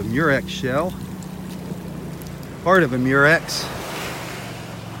 Ooh, there's a murex shell. Part of a murex.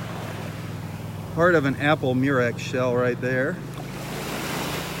 Part of an apple murex shell right there.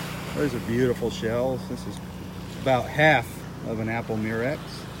 Those are beautiful shells. This is about half of an apple murex.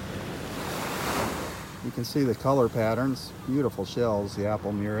 You can see the color patterns. Beautiful shells, the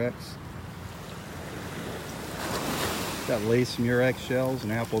apple murex. Got lace murex shells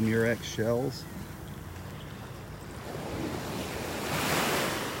and apple murex shells.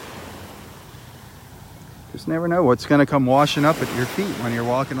 Just never know what's going to come washing up at your feet when you're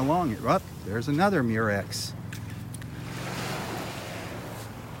walking along it. Oh, there's another murex.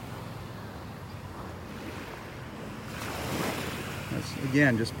 That's,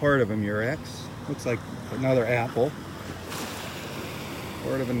 again, just part of a murex. Looks like another apple.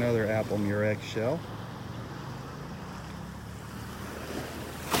 Part of another apple murex shell.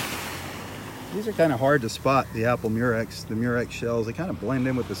 These are kind of hard to spot, the apple murex, the murex shells. They kind of blend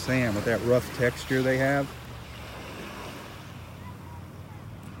in with the sand with that rough texture they have.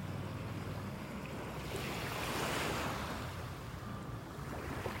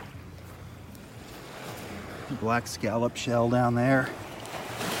 Black scallop shell down there.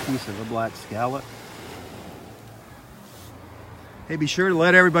 Piece of a black scallop. Hey, be sure to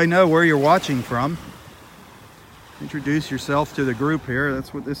let everybody know where you're watching from. Introduce yourself to the group here.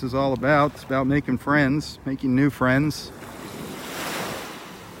 That's what this is all about. It's about making friends, making new friends.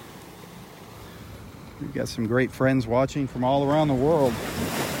 We've got some great friends watching from all around the world.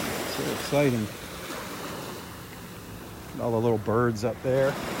 So exciting. All the little birds up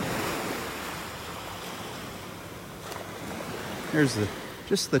there. Here's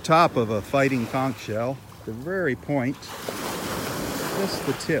just the top of a fighting conch shell. The very point. Just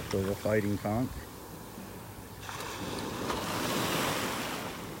the tip of a fighting conch.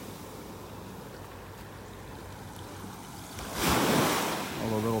 All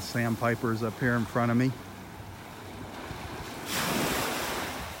the little sandpipers up here in front of me.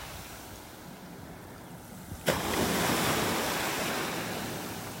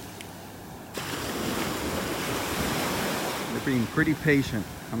 They're being pretty patient.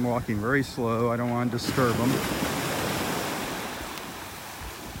 I'm walking very slow. I don't want to disturb them.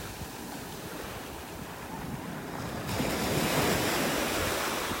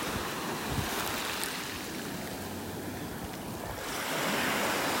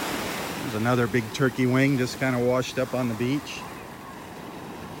 There's another big turkey wing just kind of washed up on the beach.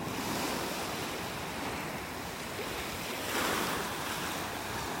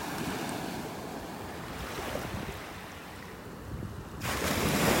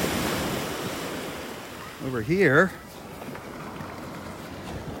 Over here,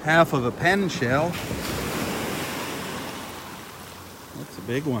 half of a pen shell. That's a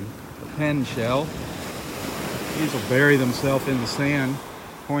big one, a pen shell. These will bury themselves in the sand,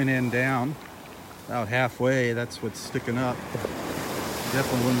 point end down. About halfway, that's what's sticking up.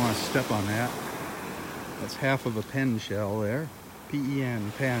 Definitely wouldn't want to step on that. That's half of a pen shell there.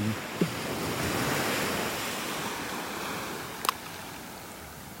 P-E-N, pen.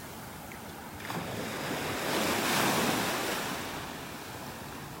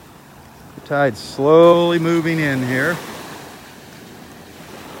 The tide's slowly moving in here.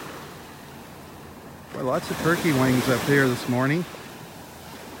 Boy, lots of turkey wings up here this morning.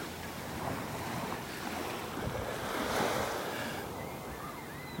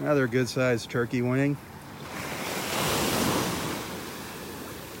 Another good-sized turkey wing.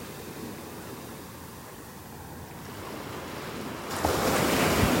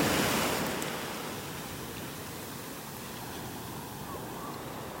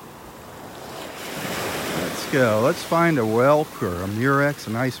 Let's go. Let's find a whelk or a murex, a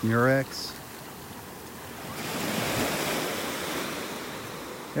nice murex.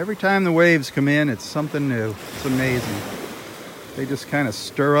 Every time the waves come in, it's something new. It's amazing. They just kind of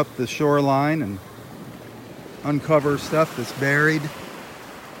stir up the shoreline and uncover stuff that's buried.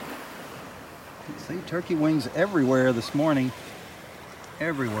 See turkey wings everywhere this morning.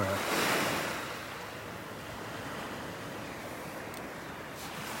 Everywhere.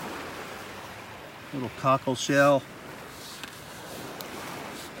 Little cockle shell.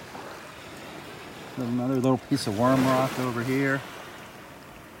 Another little piece of worm rock over here.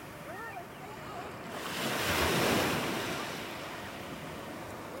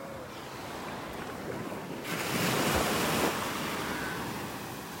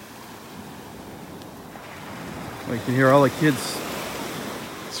 You can hear all the kids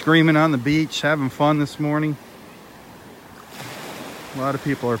screaming on the beach, having fun this morning. A lot of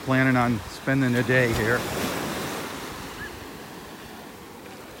people are planning on spending a day here.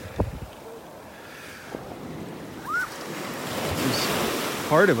 There's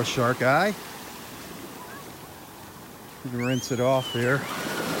part of a shark eye. You can rinse it off here.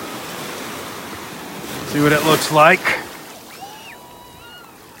 See what it looks like.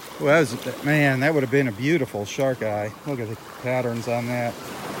 Well, man, that would have been a beautiful shark eye. Look at the patterns on that.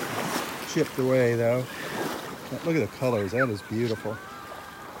 Chipped away, though. Look at the colors. That is beautiful.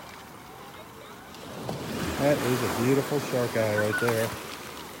 That is a beautiful shark eye right there.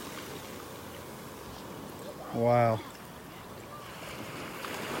 Wow.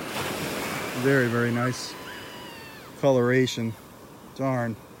 Very, very nice coloration.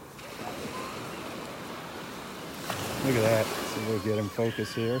 Darn. Look at that. See if we'll get in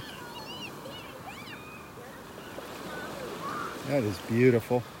focus here. That is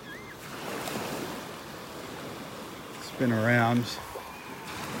beautiful. Spin around.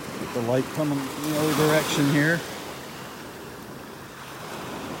 Get the light coming the other direction here.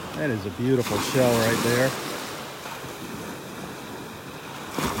 That is a beautiful shell right there.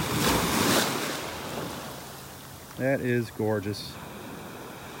 That is gorgeous.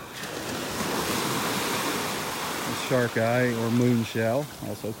 Shark eye or moon shell,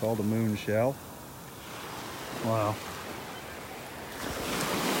 also called a moon shell. Wow.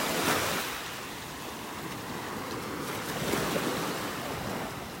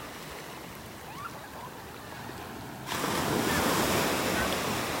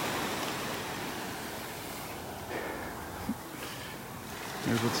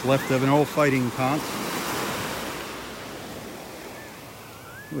 There's what's left of an old fighting conch.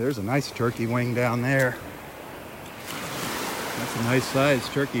 Ooh, there's a nice turkey wing down there. That's a nice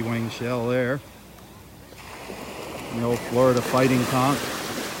sized turkey wing shell there. The old Florida fighting conch.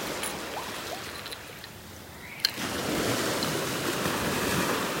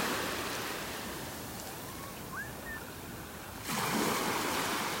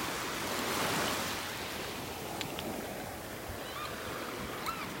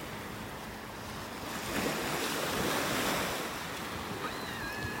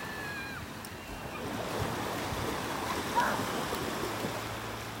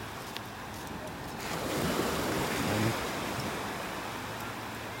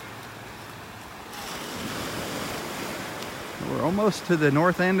 We're almost to the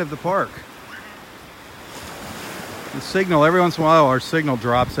north end of the park. The signal, every once in a while our signal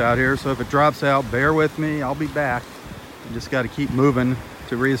drops out here, so if it drops out, bear with me, I'll be back. I just got to keep moving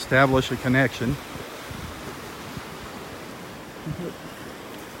to reestablish a connection.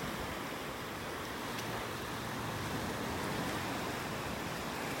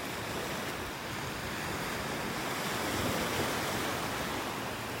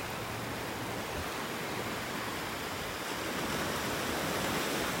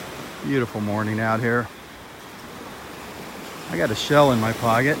 Beautiful morning out here. I got a shell in my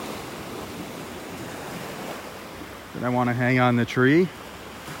pocket that I want to hang on the tree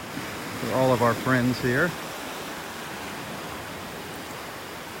for all of our friends here.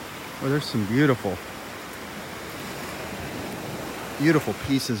 Well, there's some beautiful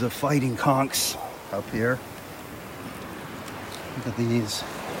pieces of fighting conchs up here. Look at these.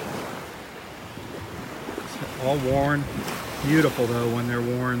 It's all worn. Beautiful though when they're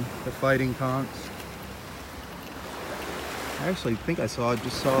worn, the fighting conchs. I actually think I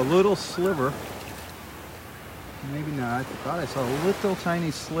just saw a little sliver. Maybe not. I thought I saw a little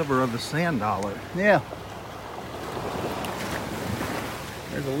tiny sliver of the sand dollar. Yeah.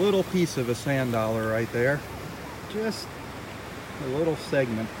 There's a little piece of a sand dollar right there. Just a little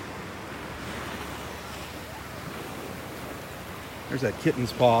segment. There's that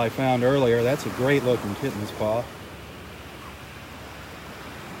kitten's paw I found earlier. That's a great looking kitten's paw.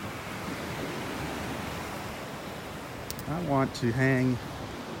 I want to hang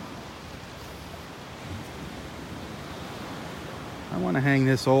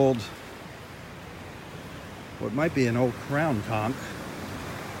this old, what might be an old crown conch.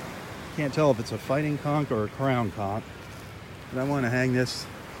 Can't tell if it's a fighting conch or a crown conch, but I want to hang this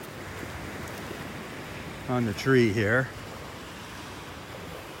on the tree here.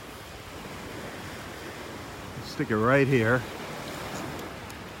 Stick it right here.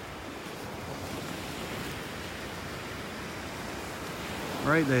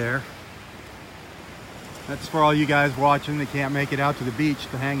 Right there. That's for all you guys watching that can't make it out to the beach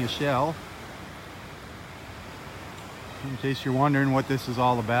to hang a shell. In case you're wondering what this is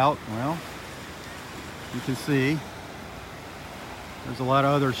all about, well, you can see there's a lot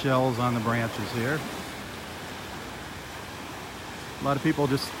of other shells on the branches here. A lot of people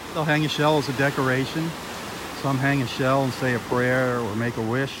they'll hang a shell as a decoration. Some hang a shell and say a prayer or make a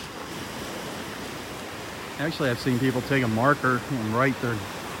wish. Actually, I've seen people take a marker and write their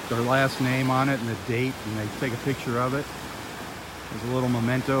last name on it and the date, and they take a picture of it as a little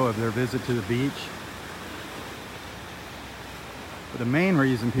memento of their visit to the beach. But the main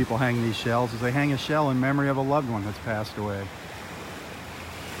reason people hang these shells is they hang a shell in memory of a loved one that's passed away.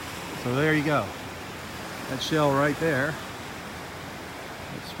 So there you go. That shell right there.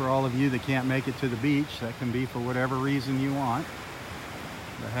 It's for all of you that can't make it to the beach. That can be for whatever reason you want.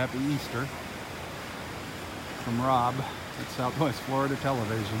 A happy Easter. From Robb at Southwest Florida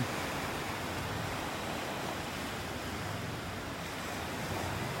Television.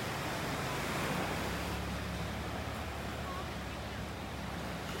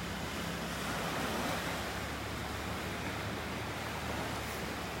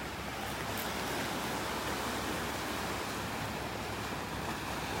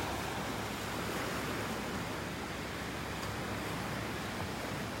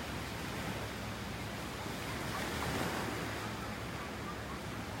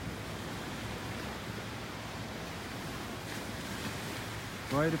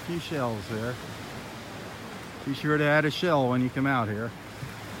 Quite a few shells there. Be sure to add a shell when you come out here.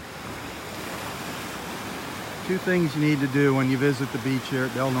 Two things you need to do when you visit the beach here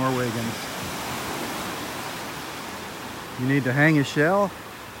at Delnor-Wiggins. You need to hang a shell,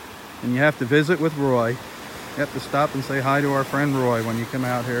 and you have to visit with Roy. You have to stop and say hi to our friend Roy when you come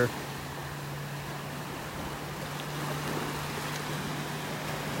out here.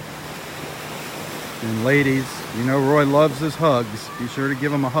 And ladies, you know Roy loves his hugs. Be sure to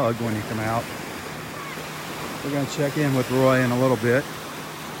give him a hug when you come out. We're going to check in with Roy in a little bit.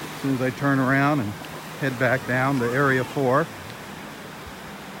 As soon as I turn around and head back down to Area 4.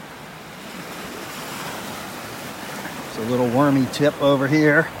 It's a little wormy tip over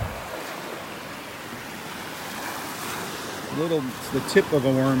here. It's the tip of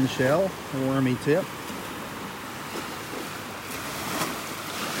a worm shell, a wormy tip.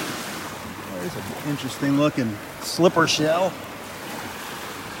 There's an interesting looking slipper shell.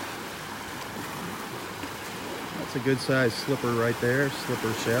 That's a good sized slipper right there,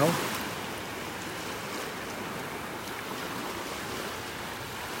 slipper shell.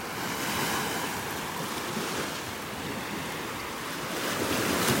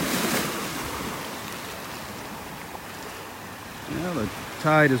 Well, the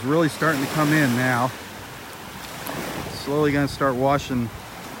tide is really starting to come in now. Slowly going to start washing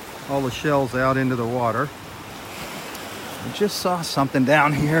all the shells out into the water. I just saw something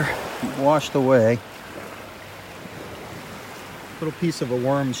down here washed away. Little piece of a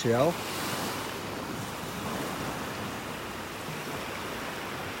worm shell.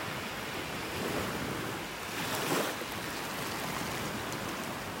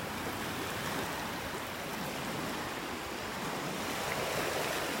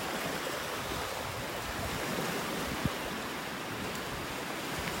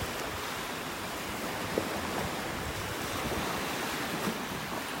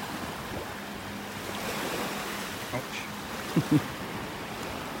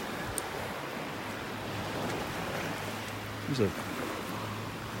 There's a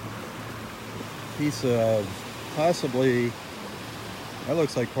piece of possibly, that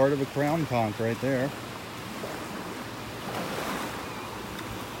looks like part of a crown conch right there.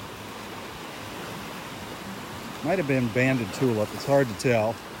 Might have been banded tulip, it's hard to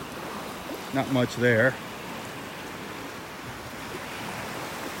tell. Not much there.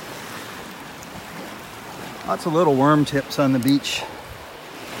 Lots of little worm tips on the beach.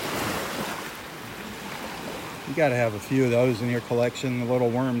 You gotta have a few of those in your collection, the little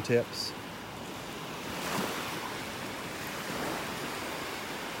worm tips.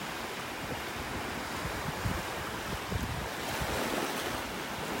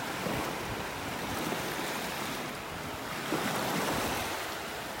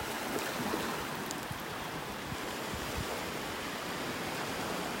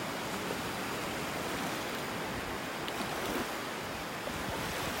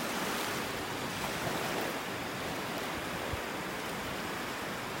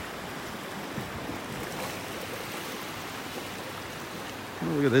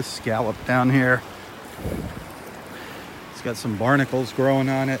 Look at this scallop down here. It's got some barnacles growing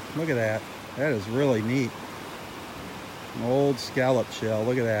on it. Look at that. That is really neat. An old scallop shell.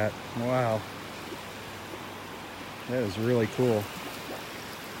 Look at that. Wow. That is really cool.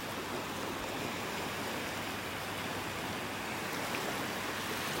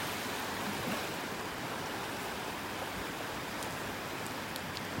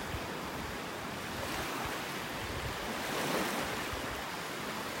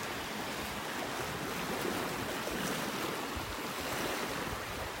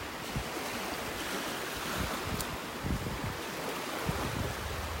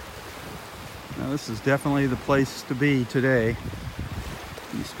 This is definitely the place to be today.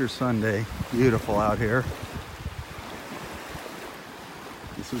 Easter Sunday. Beautiful out here.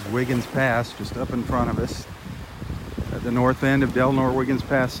 This is Wiggins Pass, just up in front of us at the north end of Delnor-Wiggins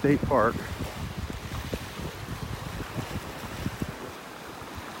Pass State Park.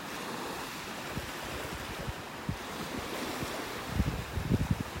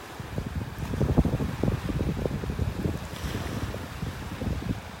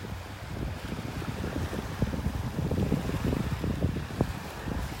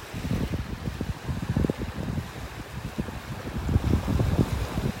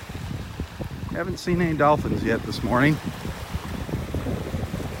 Haven't seen any dolphins yet this morning.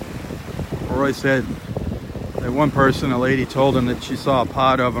 Roy said that one person, a lady, told him that she saw a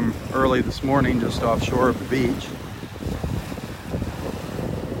pod of them early this morning just offshore of the beach.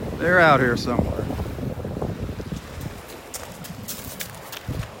 They're out here somewhere.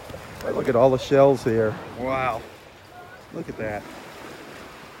 Look at all the shells here. Wow. Look at that.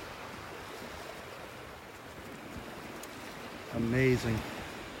 Amazing.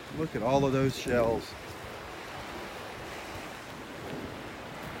 Look at all of those shells.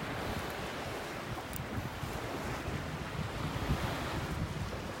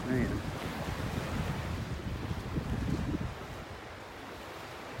 Man.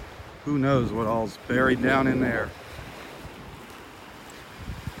 Who knows what all's buried down in there.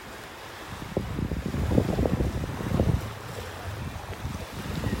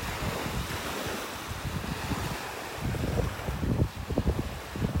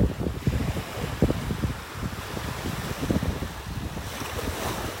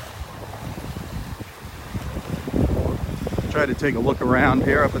 try to take a look around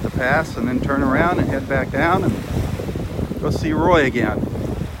here up at the pass and then turn around and head back down and go see Roy again.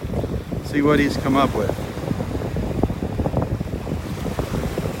 See what he's come up with.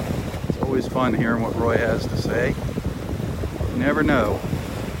 It's always fun hearing what Roy has to say. You never know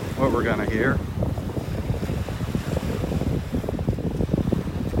what we're gonna hear.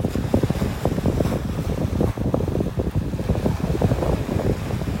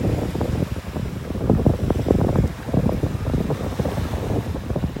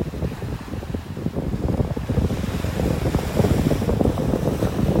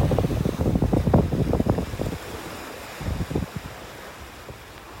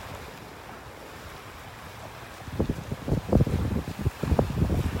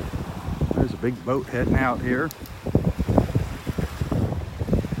 There's a big boat heading out here.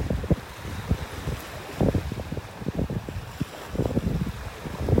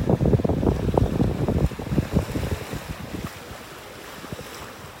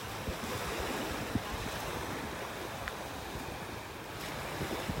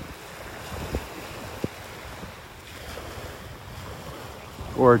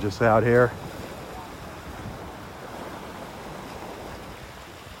 Gorgeous out here.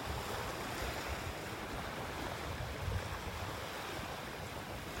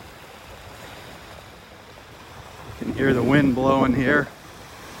 You can hear the wind blowing here.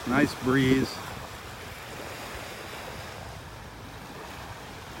 Nice breeze.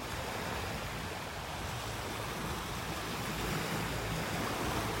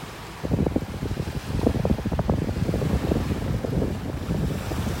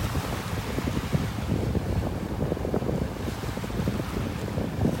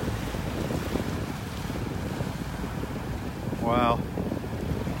 Wow.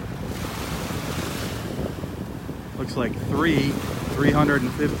 Looks like three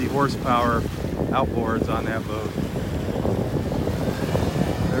 350 horsepower outboards on that boat.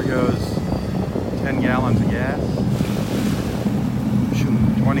 There goes 10 gallons of gas.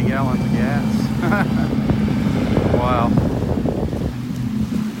 20 gallons of gas. Wow.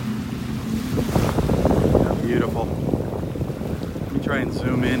 How beautiful. Let me try and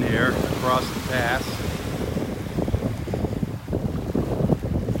zoom in here across the pass.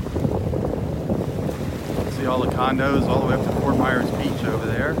 See all the condos all the way up to Fort Myers Beach over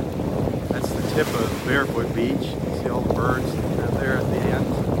there. That's the tip of Barefoot Beach. You see all the birds out there at the end.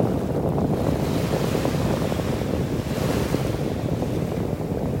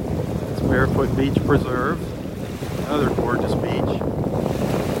 It's Barefoot Beach Preserve. Another gorgeous beach.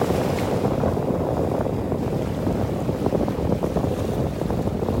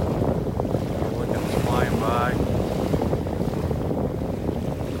 Looking's flying by.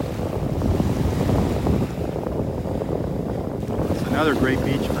 Another great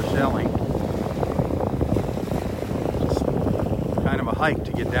beach for shelling. It's kind of a hike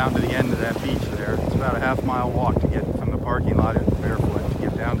to get down to the end of that beach there. It's about a half-mile walk to get from the parking lot at Barefoot to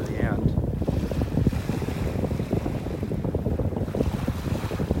get down to the end.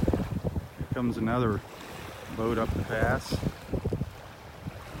 Here comes another boat up the pass.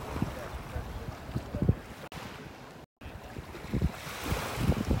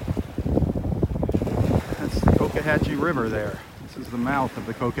 That's the Cocohatchee River there. This is the mouth of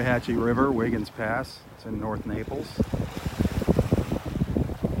the Cocohatchee River, Wiggins Pass. It's in North Naples.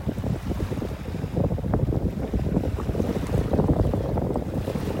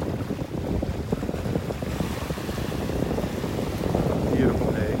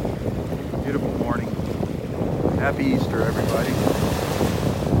 Beautiful day. Beautiful morning. Happy Easter, everybody.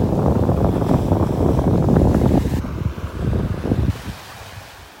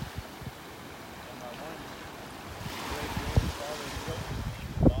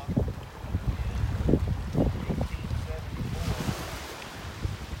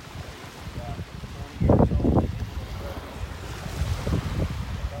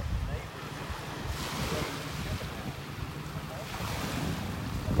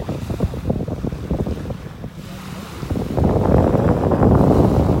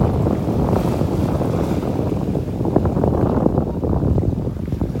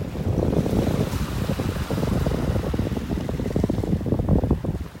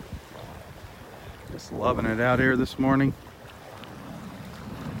 Loving it out here this morning.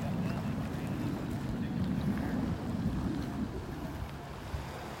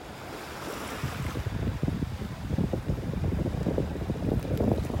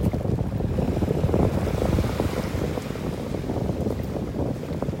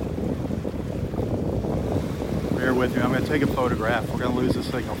 Bear with me, I'm going to take a photograph. We're going to lose the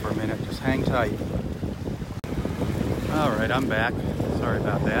signal for a minute. Just hang tight. Alright, I'm back. Sorry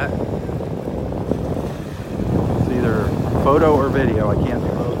about that. Either photo or video. I can't do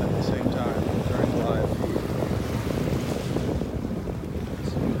both at the same time during the live feed.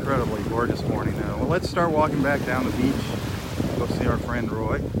 It's an incredibly gorgeous morning though. Well, let's start walking back down the beach. Go see our friend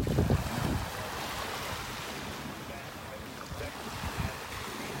Roy.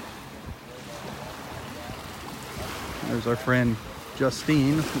 There's our friend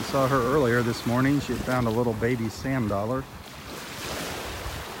Justine. We saw her earlier this morning. She had found a little baby sand dollar.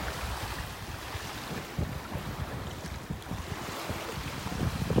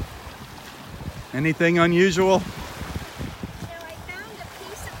 Anything unusual? No, I found a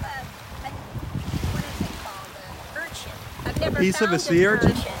piece of what is it called? An urchin. I've never Piece of found a sea an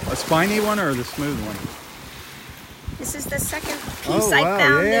urchin? A spiny one or the smooth one? This is the second piece Oh, I wow,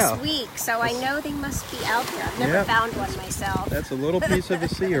 found yeah. this week, so I know they must be out there. I've never Yep. found one myself. That's a little piece of a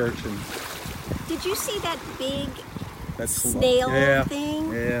sea urchin. Did you see that big That's snail yeah.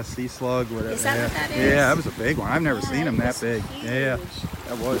 thing? Yeah, sea slug, whatever. Is that yeah. what that is? Yeah, that was a big one. I've never Yeah, seen them it that was big. huge. Yeah,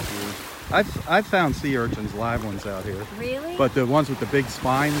 that was huge. I've found sea urchins, live ones out here. Really? But the ones with the big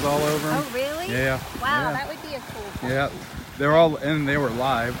spines all over them. Oh, really? Yeah. Wow, yeah. that would be a cool one. Yeah, they're all, and they were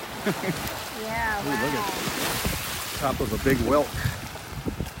live. Yeah, Ooh, wow. look at top of a big whelk.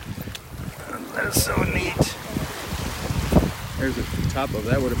 That is so neat. There's the top of,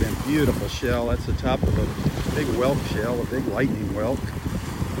 that would have been a beautiful shell. That's the top of a big whelk shell, a big lightning whelk.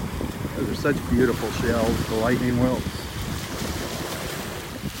 Those are such beautiful shells, the lightning whelks.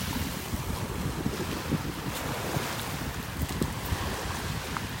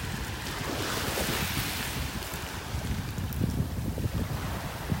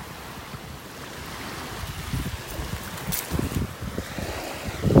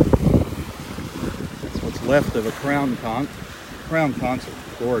 Left of a crown conch. Crown conchs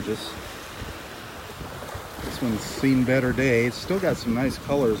are gorgeous. This one's seen better days. Still got some nice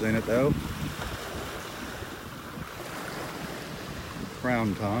colors in it though.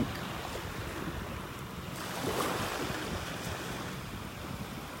 Crown conch.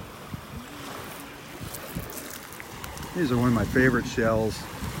 These are one of my favorite shells.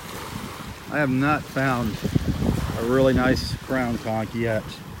 I have not found a really nice crown conch yet.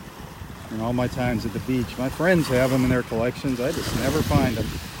 In all my times at the beach. My friends have them in their collections. I just never find them.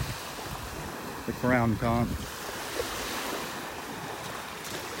 The crown conch.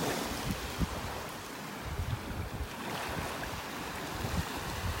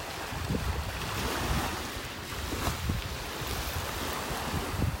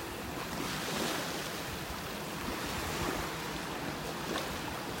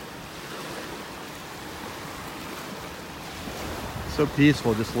 So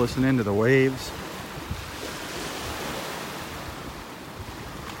peaceful just listening to the waves.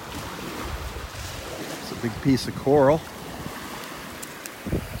 It's a big piece of coral.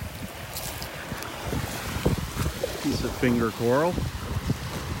 Piece of finger coral.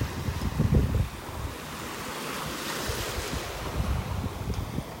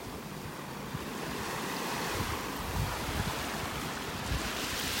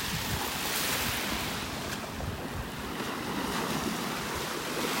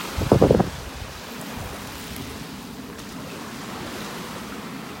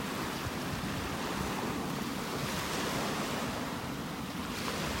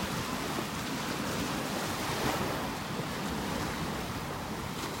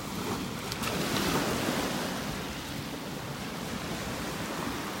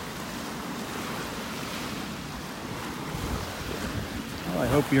 I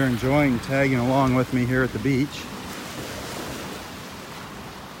hope you're enjoying tagging along with me here at the beach.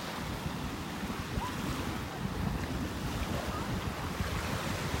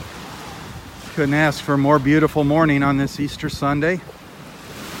 Couldn't ask for a more beautiful morning on this Easter Sunday.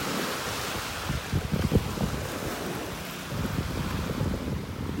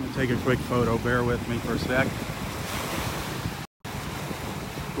 I'm gonna take a quick photo, bear with me for a sec.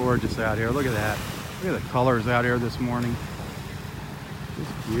 Gorgeous out here, look at that. Look at the colors out here this morning.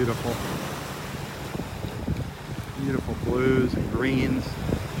 Just beautiful. Beautiful blues and greens.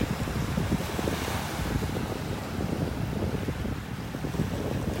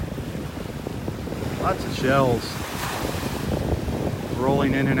 Lots of shells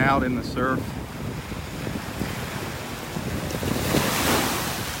rolling in and out in the surf.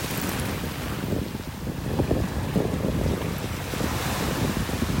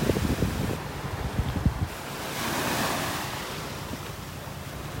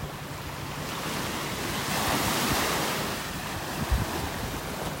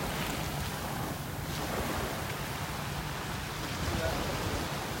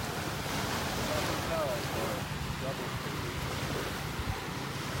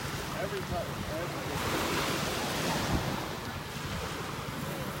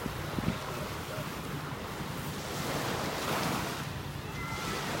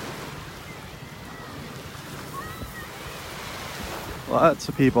 Lots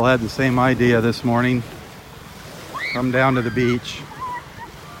of people had the same idea this morning. Come down to the beach.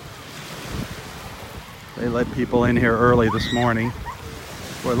 They let people in here early this morning.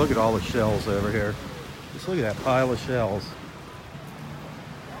 Boy, look at all the shells over here. Just look at that pile of shells.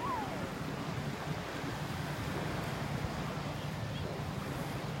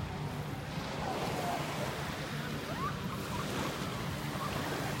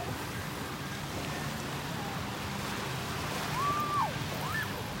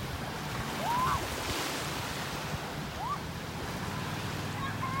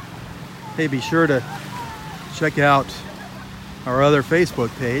 Hey, be sure to check out our other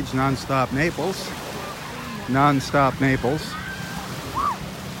Facebook page, Nonstop Naples. Nonstop Naples.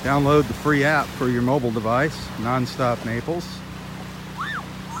 Download the free app for your mobile device, Nonstop Naples.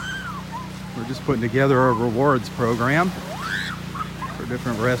 We're just putting together a rewards program for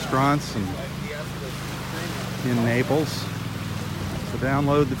different restaurants in Naples. So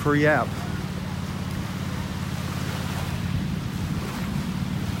download the free app.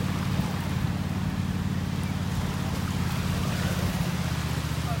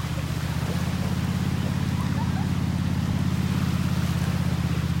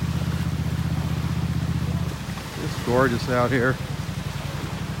 Gorgeous out here.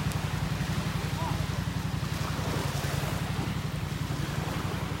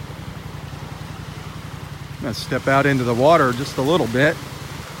 I'm going to step out into the water just a little bit.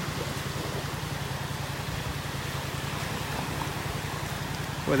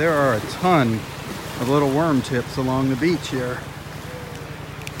 Boy, there are a ton of little worm tips along the beach here.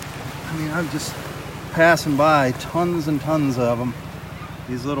 I mean, I'm just passing by tons and tons of them.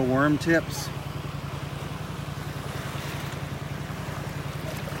 These little worm tips.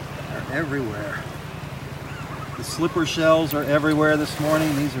 Everywhere. The slipper shells are everywhere this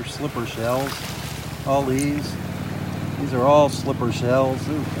morning. These are slipper shells. All these are all slipper shells.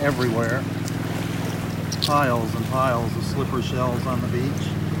 They're everywhere. Piles and piles of slipper shells on the beach.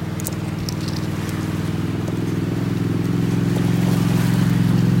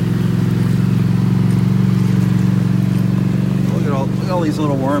 Look at all these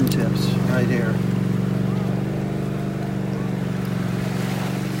little worm tips right here.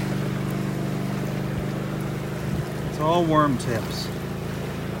 All worm tips.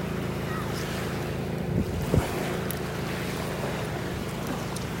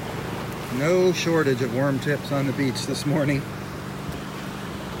 No shortage of worm tips on the beach this morning.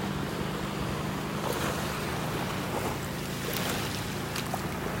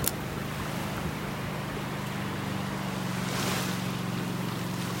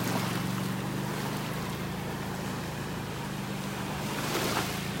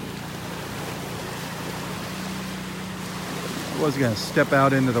 I was going to step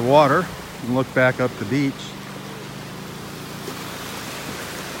out into the water and look back up the beach.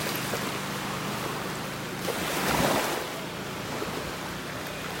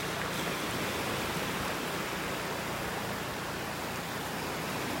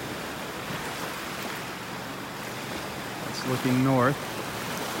 It's looking north.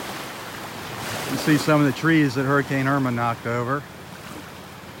 You see some of the trees that Hurricane Irma knocked over.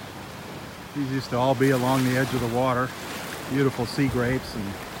 These used to all be along the edge of the water. Beautiful sea grapes, and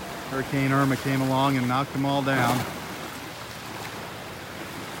Hurricane Irma came along and knocked them all down.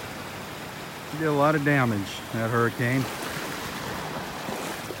 It did a lot of damage, that hurricane.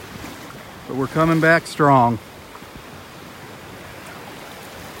 But we're coming back strong.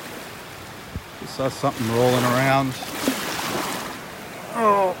 Just saw something rolling around.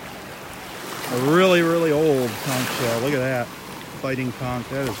 Oh, a really, really old conch shell. Look at that. Fighting conch.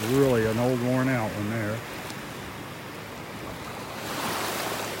 That is really an old worn out one there.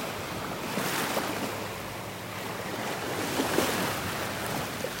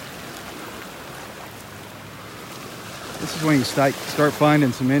 This is when you start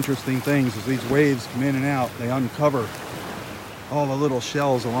finding some interesting things. As these waves come in and out, they uncover all the little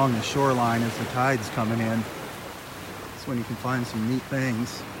shells along the shoreline as the tide's coming in. That's when you can find some neat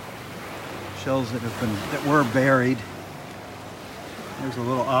things. Shells that were buried. There's a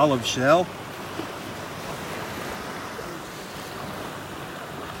little olive shell.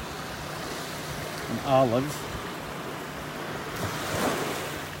 An olive.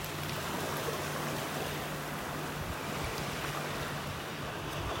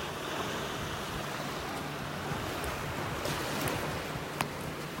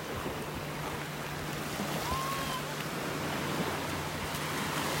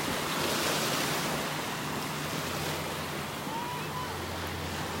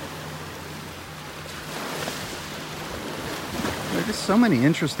 There's just so many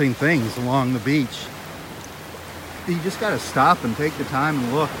interesting things along the beach. you just got to stop and take the time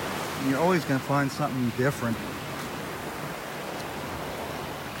and look. And you're always going to find something different.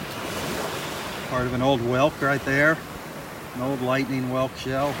 Part of an old whelk right there. An old lightning whelk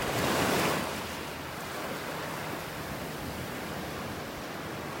shell.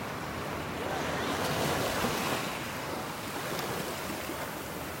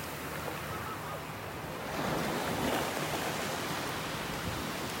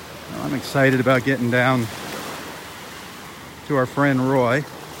 I'm excited about getting down to our friend Roy,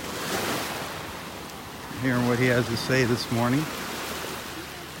 hearing what he has to say this morning.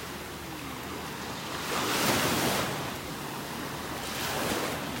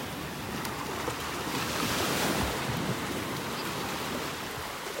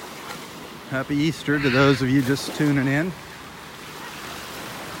 Happy Easter to those of you just tuning in.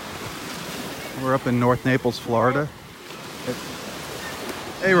 We're up in North Naples, Florida.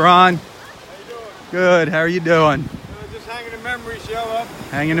 Hey, Ron. How you doing? Good. How are you doing? Just hanging a memory shell up.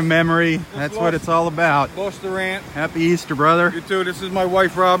 Hanging a memory. That's what it's all about. Lost the rant. Happy Easter, brother. You too. This is my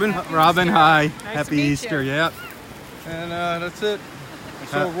wife, Robin. Robin, hi. Nice Happy to meet Easter. you. Yep. And that's it. I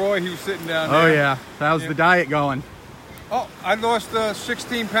saw Roy. He was sitting down there. Oh, yeah. How's the diet going? Oh, I lost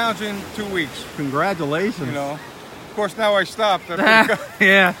 16 pounds in 2 weeks. Congratulations. You know. Of course, now I stopped. I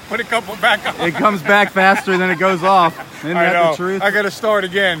Yeah. put a couple back on. It comes back faster than it goes off. Isn't I that know. the truth? I got to start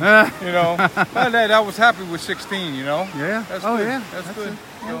again. You know. But I was happy with 16. You know. Yeah. That's Oh, good. yeah. That's good.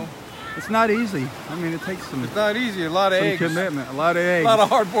 So, It's not easy. I mean, it takes some it's not easy. A lot of eggs. commitment. A lot of eggs. A lot of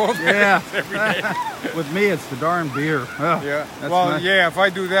hard-boiled Yeah. eggs every day. With me, it's the darn beer. Oh, Yeah. that's Well, nice. yeah. If I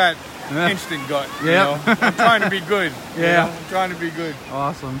do that, Yeah. instant gut. Yeah. You know? I'm trying to be good. you Yeah. know? I'm trying to be good.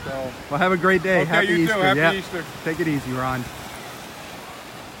 Awesome. So. Well, have a great day. Okay, Happy you Easter. too. Happy Yep. Easter. Take it easy, Ron.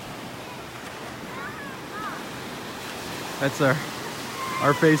 That's our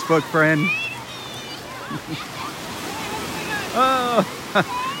Facebook friend. Oh,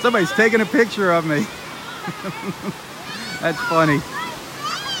 somebody's taking a picture of me. That's funny.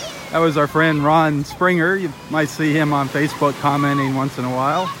 That was our friend Ron Springer. You might see him on Facebook commenting once in a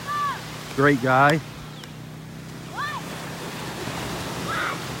while. Great guy.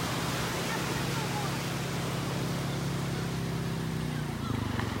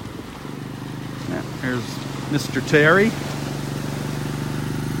 Yeah, here's Mr. Terry.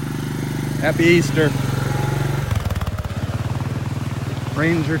 Happy Easter.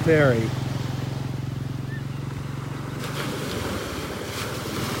 Ranger Terry.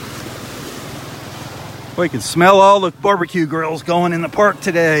 Well, you can smell all the barbecue grills going in the park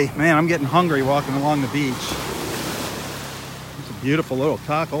today. Man, I'm getting hungry walking along the beach. It's a beautiful little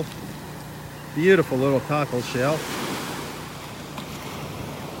cockle. Beautiful little cockle shell.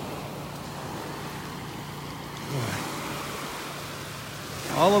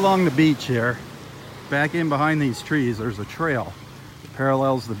 All along the beach here, back in behind these trees, there's a trail that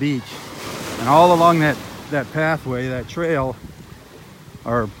parallels the beach. And all along that pathway, that trail,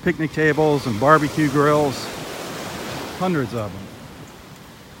 are picnic tables and barbecue grills, hundreds of them.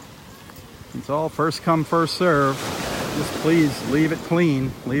 It's all first come, first serve. Just please leave it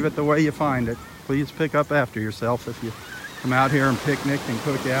clean, leave it the way you find it. Please pick up after yourself if you come out here and picnic and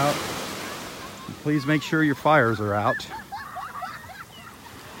cook out. And please make sure your fires are out.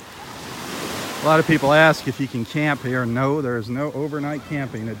 A lot of people ask if you can camp here. No, there is no overnight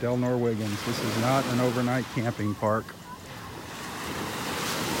camping at Delnor-Wiggins. This is not an overnight camping park.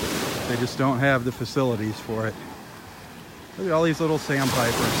 They just don't have the facilities for it. Look at all these little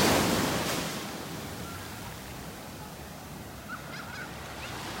sandpipers.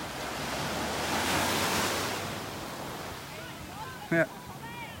 Yeah.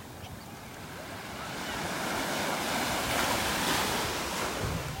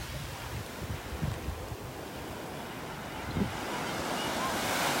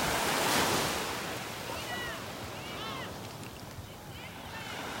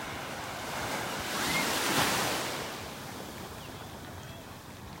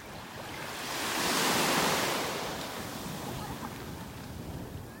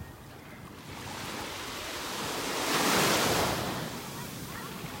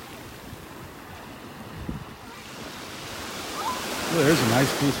 Oh, there's a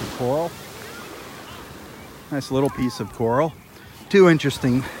nice piece of coral. Nice little piece of coral. Two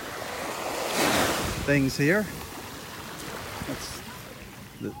interesting things here. That's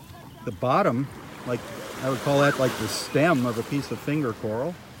the bottom, like I would call that like the stem of a piece of finger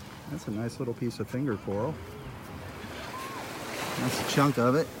coral. That's a nice little piece of finger coral. That's a chunk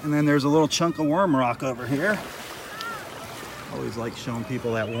of it. And then there's a little chunk of worm rock over here. Always like showing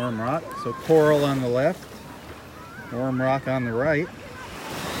people that worm rock. So coral on the left, worm rock on the right.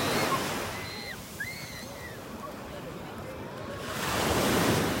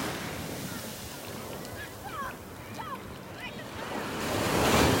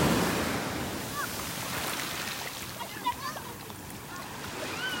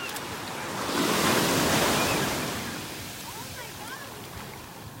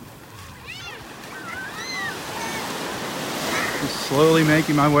 slowly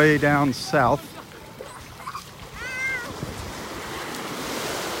making my way down south.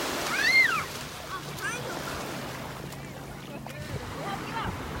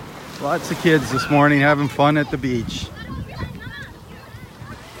 Lots of kids this morning having fun at the beach.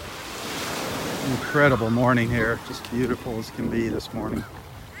 Incredible morning here, just beautiful as can be this morning.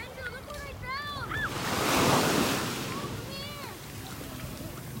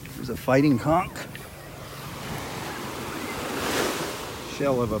 There's a fighting conch.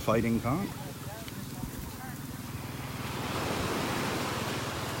 Shell of a fighting conch.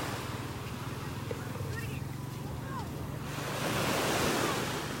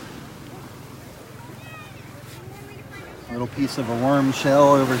 Little piece of a worm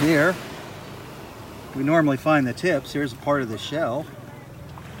shell over here. We normally find the tips. Here's a part of the shell.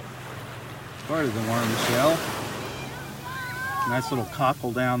 Part of the worm shell. Nice little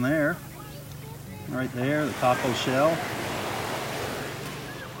cockle down there. Right there, the cockle shell.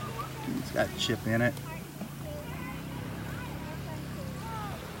 It's got a chip in it.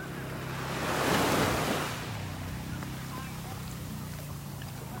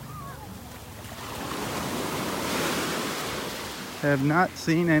 Have not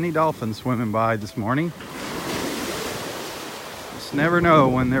seen any dolphins swimming by this morning. Just never know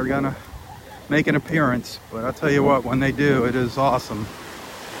when they're gonna make an appearance, but I'll tell you what, when they do, it is awesome.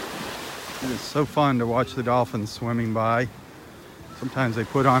 It is so fun to watch the dolphins swimming by. Sometimes they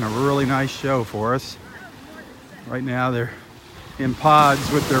put on a really nice show for us. Right now they're in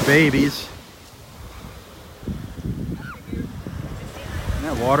pods with their babies. Isn't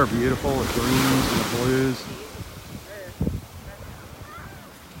that water beautiful, the greens and the blues?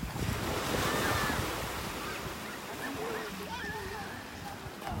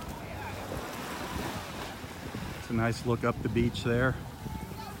 A nice look up the beach there.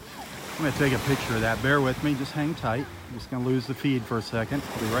 I'm going to take a picture of that. Bear with me. Just hang tight. I'm just going to lose the feed for a second.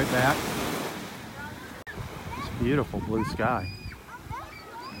 I'll be right back. It's beautiful blue sky.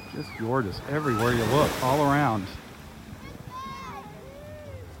 Just gorgeous everywhere you look, all around.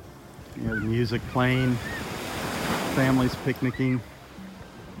 You know, the music playing, families picnicking.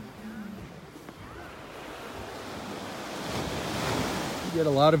 Get a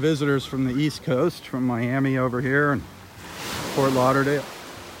lot of visitors from the East Coast, from Miami over here and Fort Lauderdale.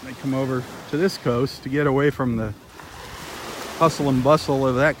 They come over to this coast to get away from the hustle and bustle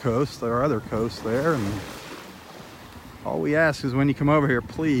of that coast. There are other coasts there, and all we ask is when you come over here,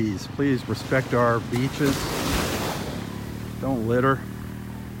 please respect our beaches. Don't litter.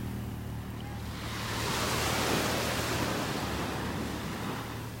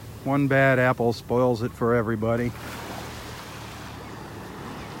 One bad apple spoils it for everybody.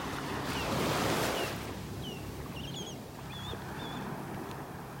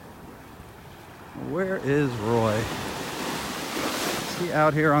 Where is Roy? Is he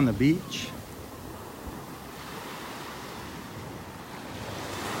out here on the beach?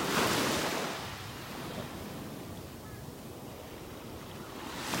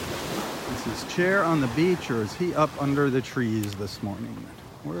 Is his chair on the beach, or is he up under the trees this morning?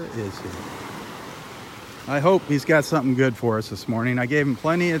 Where is he? I hope he's got something good for us this morning. I gave him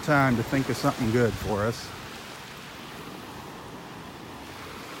plenty of time to think of something good for us.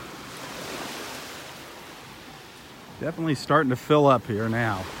 Definitely starting to fill up here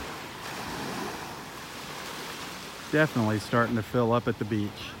now. Definitely starting to fill up at the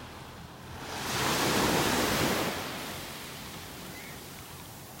beach.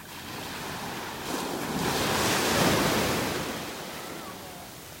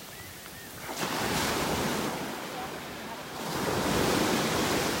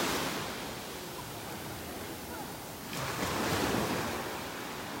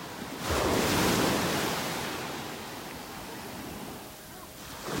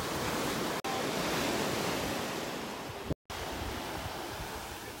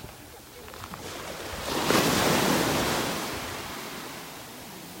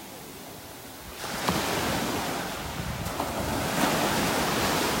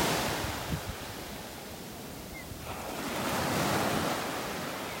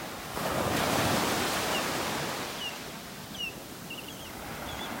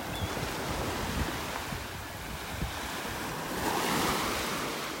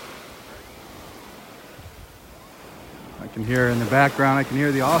 I can hear in the background, I can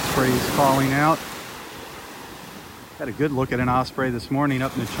hear the ospreys calling out. Got a good look at an osprey this morning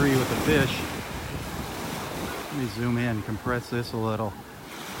up in the tree with a fish. Let me zoom in, compress this a little.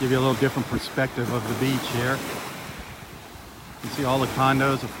 Give you a little different perspective of the beach here. You can see all the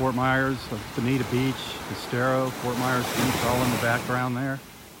condos of Fort Myers, of Bonita Beach, Estero, Fort Myers Beach, all in the background there.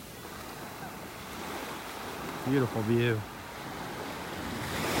 Beautiful view.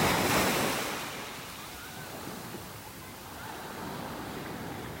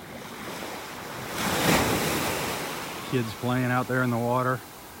 Kids playing out there in the water.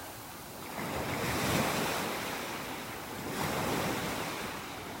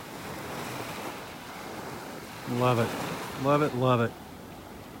 Love it. Love it, love it.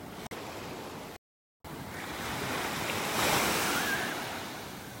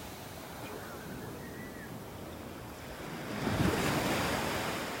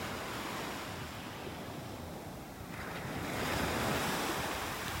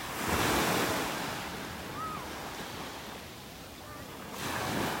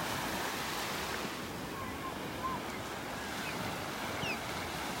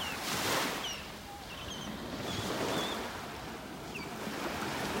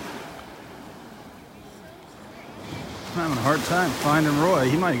 I'm having a hard time finding Roy.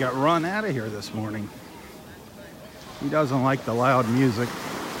 He might have got run out of here this morning. He doesn't like the loud music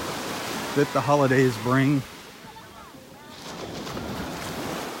that the holidays bring.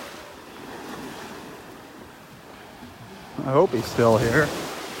 I hope he's still here.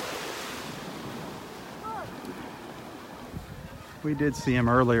 We did see him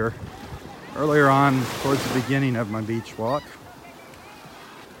earlier on towards the beginning of my beach walk.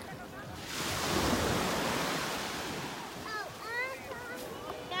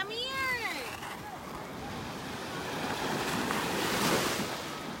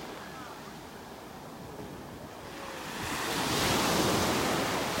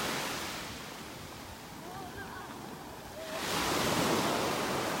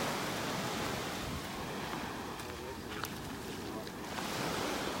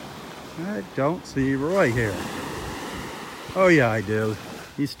 I don't see Roy here. Oh yeah, I do.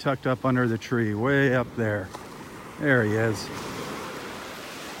 He's tucked up under the tree, way up there. There he is.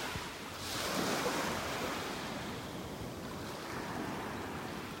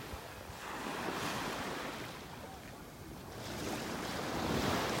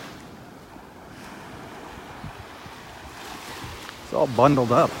 It's all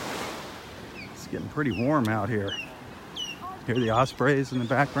bundled up. It's getting pretty warm out here. Hear the ospreys in the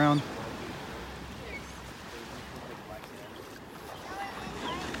background?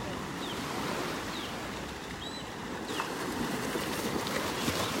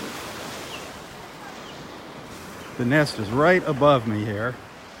 The nest is right above me here.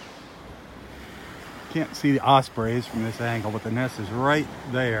 Can't see the ospreys from this angle, but the nest is right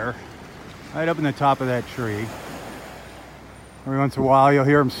there, right up in the top of that tree. Every once in a while you'll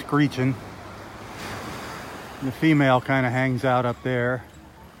hear them screeching. The female kind of hangs out up there.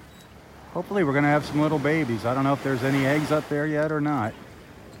 Hopefully we're gonna have some little babies. I don't know if there's any eggs up there yet or not.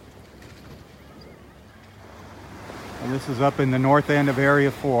 And this is up in the north end of Area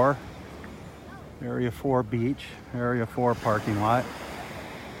 4. Area 4 beach, Area 4 parking lot.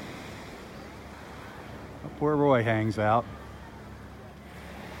 Up where Roy hangs out.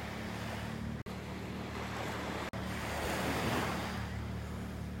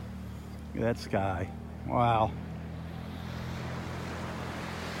 Look at that sky. Wow.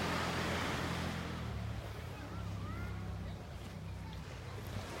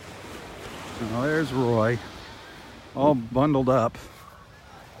 Well, there's Roy, all bundled up.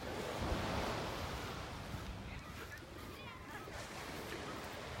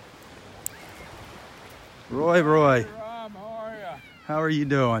 Roy. Rob, how are you? How are you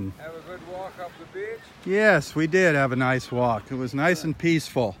doing? Have a good walk up the beach? Yes, we did have a nice walk. It was nice and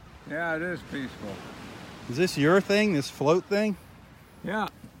peaceful. Yeah, it is peaceful. Is this your thing, this float thing? Yeah.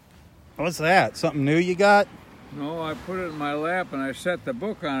 What's that? Something new you got? No, I put it in my lap and I set the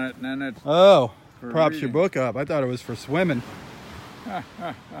book on it, and then it's... Oh, for props reading. your book up. I thought it was for swimming. I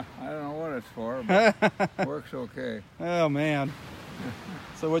don't know what it's for, but it works okay. Oh, man.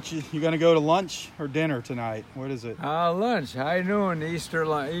 So what you gonna go to lunch or dinner tonight? What is it? Lunch, high noon, Easter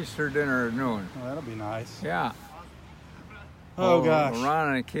dinner at noon. Oh, that'll be nice. Yeah. Oh gosh.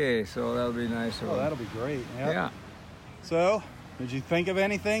 Ron and Kay, so that'll be nice. Oh, that'll be great. Yep. Yeah. So, did you think of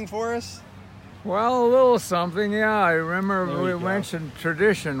anything for us? Well, a little something, yeah. I remember There we you go. mentioned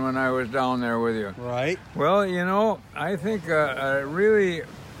tradition when I was down there with you. Right. Well, you know, I think a really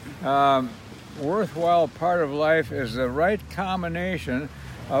worthwhile part of life is the right combination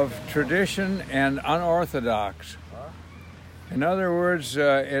of tradition and unorthodox. In other words,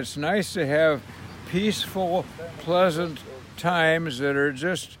 it's nice to have peaceful, pleasant times that are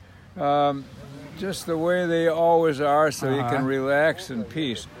just the way they always are, so you can relax in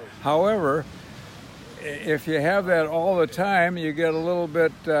peace. However, if you have that all the time, you get a little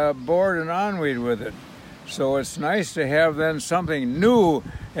bit bored and ennuyed with it. So it's nice to have then something new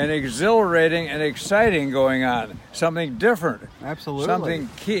and exhilarating and exciting going on, something different. Absolutely. Something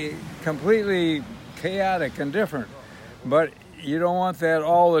completely chaotic and different. But you don't want that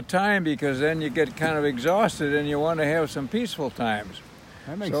all the time because then you get kind of exhausted and you want to have some peaceful times.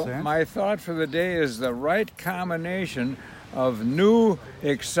 That makes So sense. my thought for the day is the right combination of new,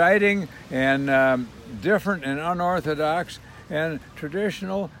 exciting, and different and unorthodox, and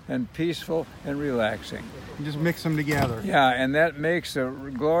traditional and peaceful and relaxing. You just mix them together. Yeah, and that makes a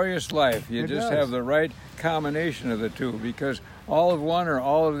glorious life. You It just does. have the right combination of the two, because all of one or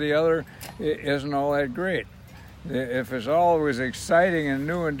all of the other isn't all that great. If it's always exciting and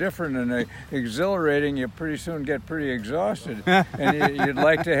new and different and exhilarating, you pretty soon get pretty exhausted, and you'd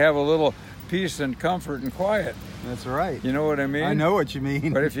like to have a little peace and comfort and quiet. That's right. You know what I mean? I know what you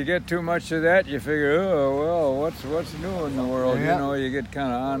mean. But if you get too much of that, you figure, oh well, what's new in the world? Yeah. You know, you get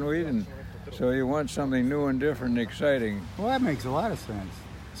kind of ennuyed, and so you want something new and different and exciting. Well, that makes a lot of sense.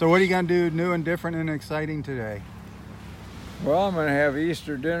 So what are you going to do new and different and exciting today? Well, I'm going to have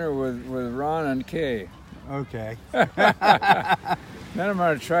Easter dinner with Ron and Kay. Okay. Then I'm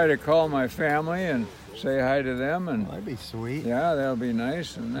going to try to call my family and say hi to them, and That'd be sweet. yeah, that'll be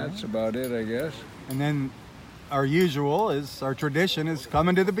nice, and that's about it, I guess. And then our tradition is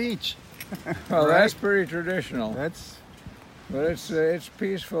coming to the beach. Well, Right. that's pretty traditional, That's but it's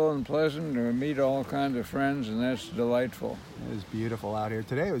peaceful and pleasant to meet all kinds of friends, and that's delightful. it is beautiful out here.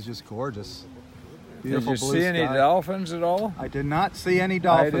 Today was just gorgeous. Did Beautiful you blue see any sky. dolphins at all? I did not see any I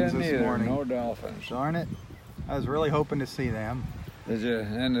dolphins didn't this either. morning. No dolphins. Darn it. I was really hoping to see them. Did you?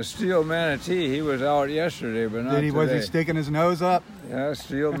 And the steel manatee, he was out yesterday, but not today. Was he sticking his nose up? Yeah,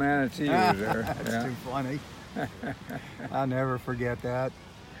 steel manatee was there. That's Yeah. too funny. I'll never forget that.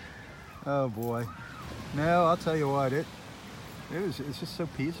 Oh boy. No, I'll tell you what, it's just so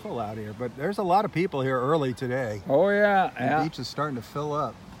peaceful out here. But there's a lot of people here early today. Oh yeah, The yeah. beach is starting to fill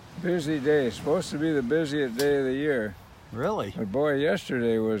up. Busy day. Supposed to be the busiest day of the year. Really? But boy,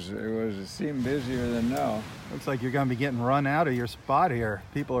 yesterday it seemed busier than now. Looks like you're going to be getting run out of your spot here.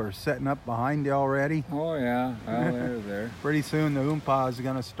 People are setting up behind you already. Oh yeah, well, they're there. Pretty soon the oompa is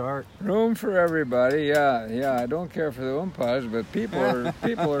going to start. Room for everybody. Yeah. I don't care for the umpas, but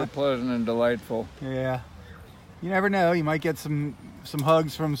people are pleasant and delightful. Yeah. You never know. You might get some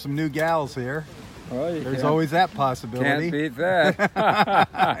hugs from some new gals here. Well, you There's can't, always that possibility. can't beat that.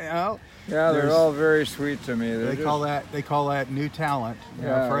 You know? Yeah, they're There's- all very sweet to me. They're They call that new talent,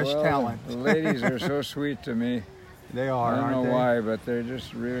 fresh well, talent. The ladies are so sweet to me. They are. I don't aren't know they? why, but they're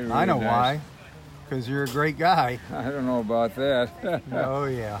just really, really I know nice. why. Because you're a great guy. I don't know about that. Oh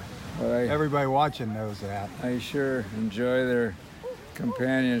yeah. But Everybody watching knows that. I sure enjoy their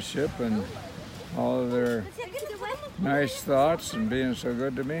companionship and all of their nice thoughts and being so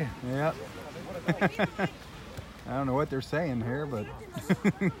good to me. Yep. I don't know what they're saying here, but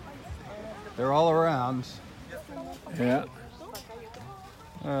they're all around. Yeah,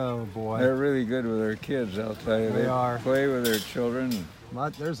 Oh boy. they're really good with their kids, I'll tell you. They are. Play with their children.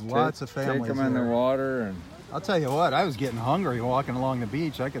 There's lots of families Take them in the here. water and I'll tell you what, I was getting hungry walking along the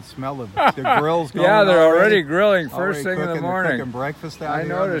beach. I could smell the grills going. yeah, they're already grilling Already first thing in the cooking- morning. Cooking breakfast out I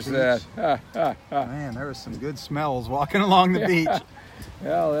here on the noticed that. beach. Man, there was some good smells walking along the beach.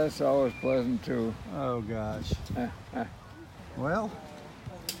 Yeah, that's always pleasant too. Oh gosh. Well,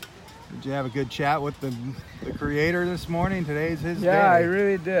 did you have a good chat with the creator this morning? Today's his day. Yeah, I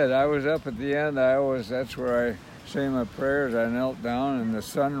really did. I was up at the end. That's where I say my prayers. I knelt down and the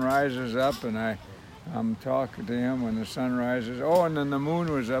sun rises up and I'm talking to him when the sun rises. Oh, and then the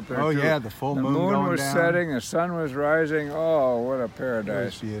moon was up there Oh too. yeah, the full The moon moon going was down. setting, the sun was rising. Oh, what a It was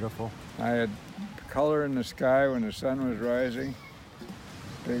paradise. beautiful. I had color in the sky when the sun was rising.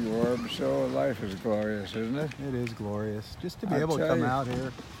 Big orb. So life is glorious, isn't it? It is glorious. Just to be I able to tell come you. out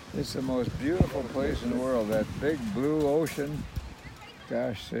here. It's the most beautiful place in the world. That big blue ocean.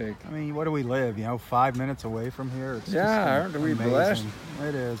 Gosh sake. I mean, what do we live? 5 minutes away from here. It's Yeah, just aren't we amazing. blessed?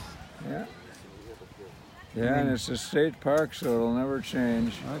 It is. Yeah. Yeah, and it's a state park, so it'll never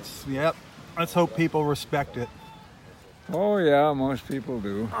change. Yep. Let's hope people respect it. Oh yeah, most people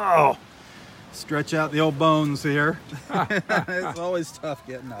do. Oh, stretch out the old bones here. It's always tough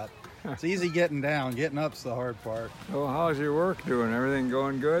getting up. It's easy getting down. Getting up's the hard part. So how's your work doing? Everything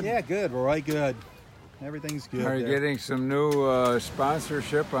going good? Yeah, good. We're right good. Everything's good. Are you there. getting some new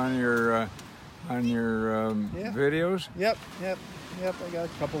sponsorship on your videos? Yep. I got a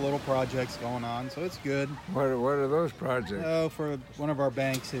couple little projects going on, so it's good. What are those projects? Oh, for one of our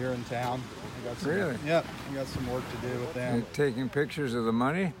banks here in town. I got some, Really? Yep. I got some work to do with them. You taking pictures of the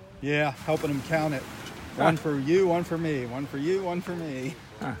money? Yeah, helping them count it. One for you, one for me. One for you, one for me.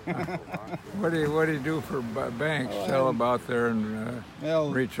 What do you do for banks? Oh, Tell about their Well,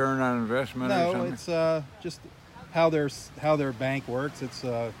 return on investment or no, something? it's just how their bank works. It's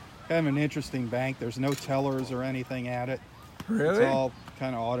kind of an interesting bank. There's no tellers or anything at it. Really? It's all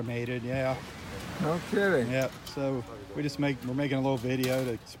kind of automated. Yeah. No kidding. Yep. So we're making a little video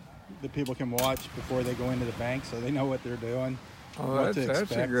that people can watch before they go into the bank, so they know what they're doing. Oh, what to that's a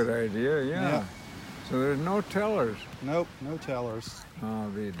expect. good idea. Yeah. So there's no tellers. Nope, no tellers. Oh,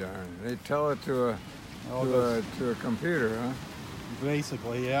 be darned. They tell it to a All goes- to a computer, huh?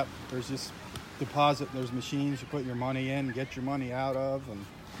 Basically, yep. There's just deposit. There's machines you put your money in, get your money out of, and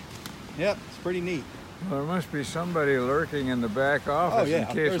yep, it's pretty neat. Well, there must be somebody lurking in the back office yeah, in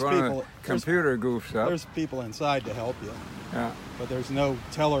case there's one of people- the computer goofs up. There's people inside to help you, Yeah. but there's no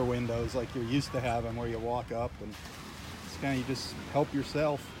teller windows like you're used to having where you walk up and it's kind of you just help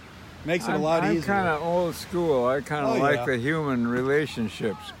yourself. Makes it a lot I'm easier. kind of old school. I kind of Oh, like yeah. the human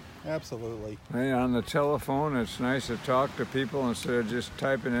relationships. Absolutely. Hey, on the telephone, it's nice to talk to people instead of just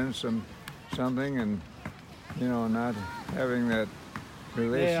typing in something and, not having that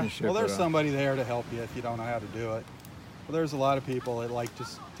relationship. Yeah. Well, there's at all. somebody there to help you if you don't know how to do it. But there's a lot of people that like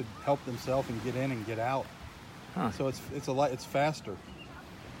just to help themselves and get in and get out. Huh. So it's faster.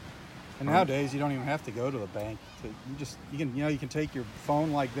 And nowadays you don't even have to go to the bank. You can take your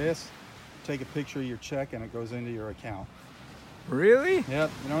phone like this, take a picture of your check, and it goes into your account. Really?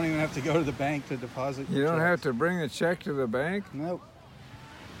 Yep. You don't even have to go to the bank to deposit. You don't have to bring a check to the bank? Nope.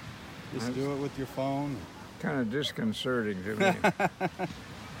 Just do it with your phone. Kind of disconcerting to me.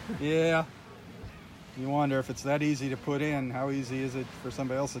 Yeah. You wonder if it's that easy to put in, how easy is it for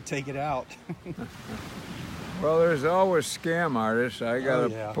somebody else to take it out? Well, there's always scam artists. I got Oh,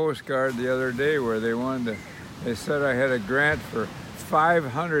 yeah. a postcard the other day where they said I had a grant for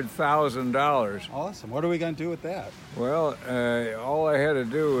 $500,000. Awesome. What are we going to do with that? Well, all I had to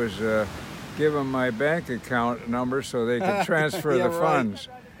do was give them my bank account number so they could transfer Yeah, the right. funds.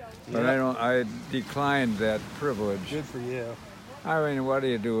 But Yeah. I declined that privilege. Good for you. I mean, what do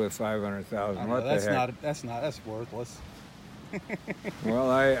you do with $500,000? What the heck? That's worthless. Well,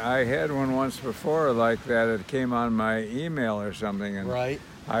 I had one once before like that. It came on my email or something, and Right.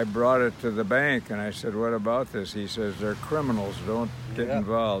 I brought it to the bank, and I said, "What about this?" He says, "They're criminals. Don't get Yeah.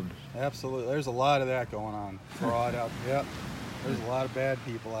 involved." Absolutely. There's a lot of that going on. Fraud out there. Yep. There's a lot of bad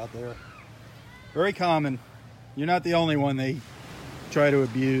people out there. Very common. You're not the only one they try to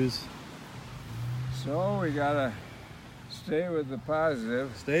abuse. So we gotta stay with the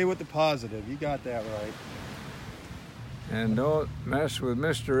positive Stay with the positive. You got that right. and don't mess with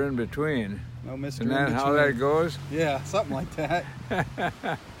Mr. In Between. No Mr. Isn't that In how Between. that goes? Yeah, something like that.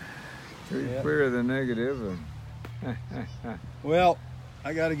 To Yep. clear the negative. Well,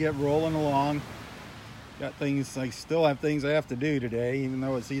 I got to get rolling along. I still have things I have to do today, even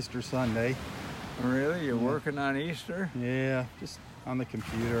though it's Easter Sunday. Really? You're working on Easter? Yeah, just on the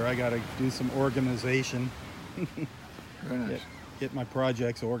computer. I got to do some organization, Goodness. get my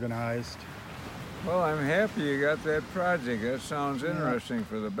projects organized. Well, I'm happy you got that project. That sounds interesting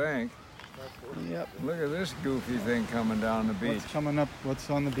for the bank. Yep. Look at this goofy thing coming down the beach. What's coming up? What's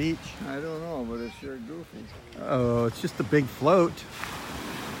on the beach? I don't know, but it's sure goofy. Oh, it's just a big float.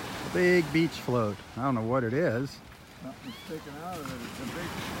 Big beach float. I don't know what it is. Something's sticking out of it. It's a big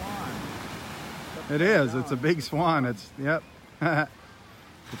swan. It is. It's a big swan. Yep.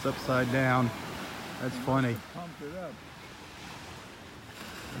 It's upside down. That's funny. Pumped it up.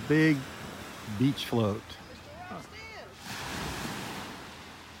 Big beach float.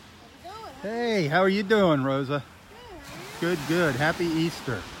 Hey, how are you doing, Rosa? Good, good. Happy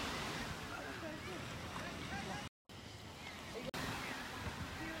Easter.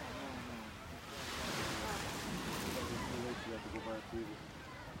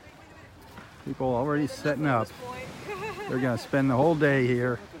 People already setting up. They're going to spend the whole day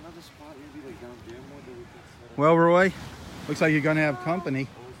here. Well, Roy, looks like you're going to have company.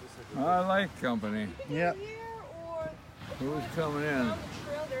 I like company. Yep. Who's coming in?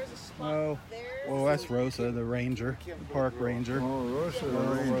 Oh, well, that's Rosa, the ranger, the park ranger. Oh, Rosa the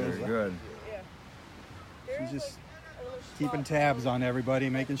Oh, Ranger. Rosa. Good. She's just keeping tabs on everybody,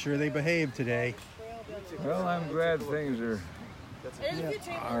 making sure they behave today. Well, I'm glad things are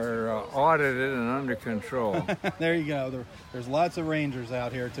audited and under control. There you go. There's lots of rangers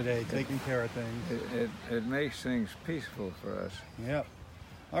out here today taking care of things. It makes things peaceful for us. Yep.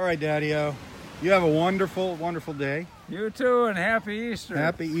 All right, Daddy-O. You have a wonderful, wonderful day. You too, and happy Easter.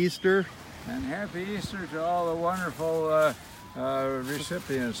 Happy Easter. And happy Easter to all the wonderful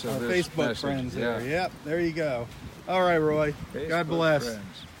recipients of Our this Facebook message. friends there. Yep, there you go. All right, Roy. Facebook God bless.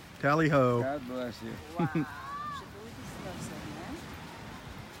 friends. Tally ho. God bless you. Wow.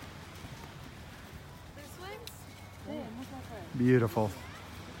 Beautiful.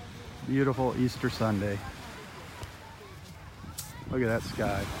 Beautiful Easter Sunday. Look at that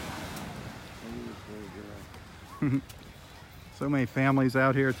sky. So many families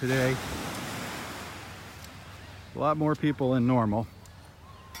out here today. A lot more people than normal.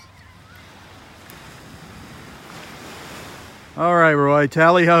 All right, Roy,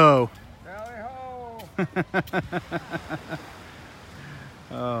 tally ho. Tally ho!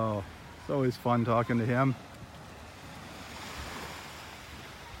 Oh, it's always fun talking to him.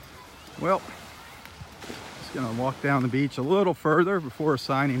 Well, just gonna walk down the beach a little further before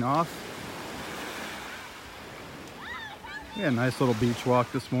signing off. We had a nice little beach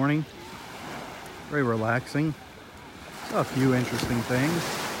walk this morning. Very relaxing. Saw a few interesting things.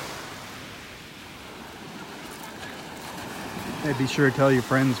 Hey, be sure to tell your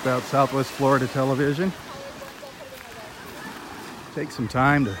friends about Southwest Florida Television. Take some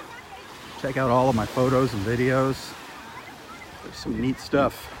time to check out all of my photos and videos. There's some neat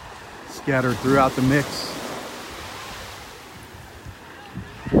stuff scattered throughout the mix.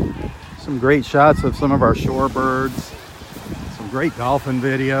 Some great shots of some of our shorebirds. Some great dolphin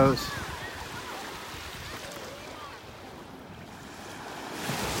videos.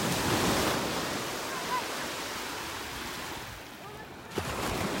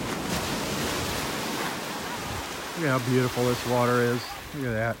 Look at how beautiful this water is. Look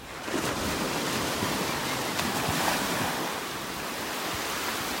at that.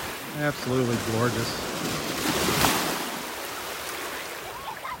 Absolutely gorgeous.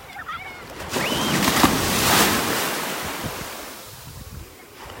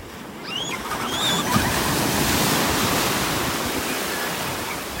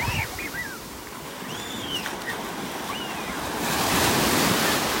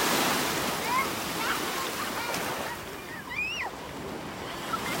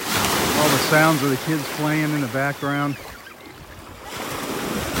 All the sounds of the kids playing in the background.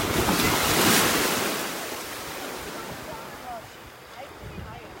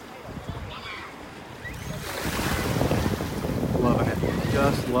 Loving it,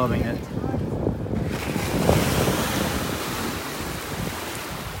 just loving it.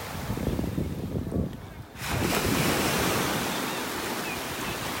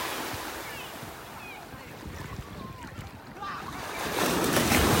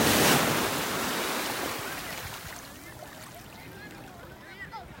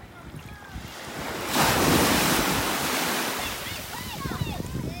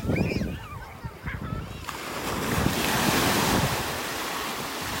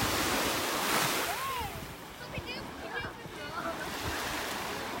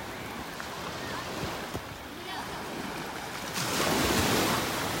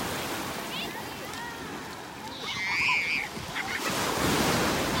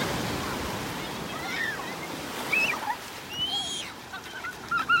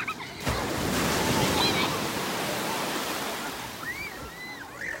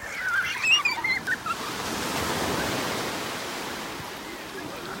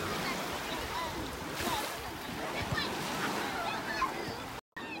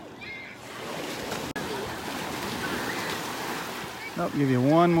 I'll give you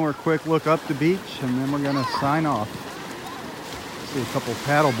one more quick look up the beach and then we're gonna sign off. See a couple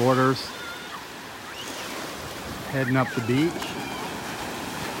paddle boarders heading up the beach.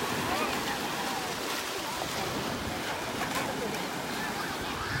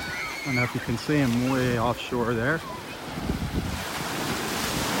 I don't know if you can see them way offshore there.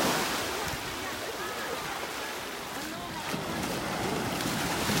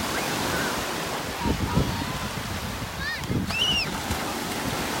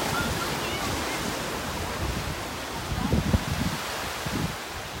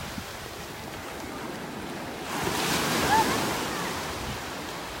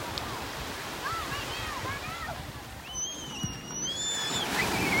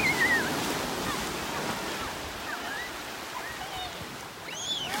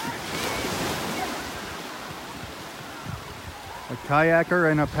 A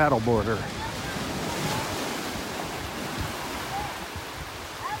kayaker and a paddleboarder.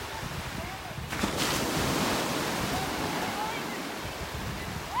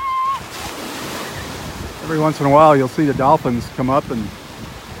 Every once in a while you'll see the dolphins come up and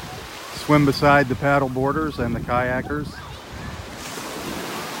swim beside the paddleboarders and the kayakers.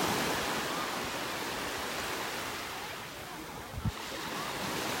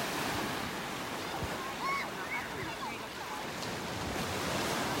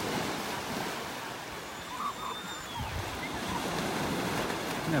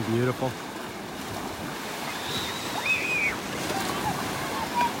 Isn't that beautiful?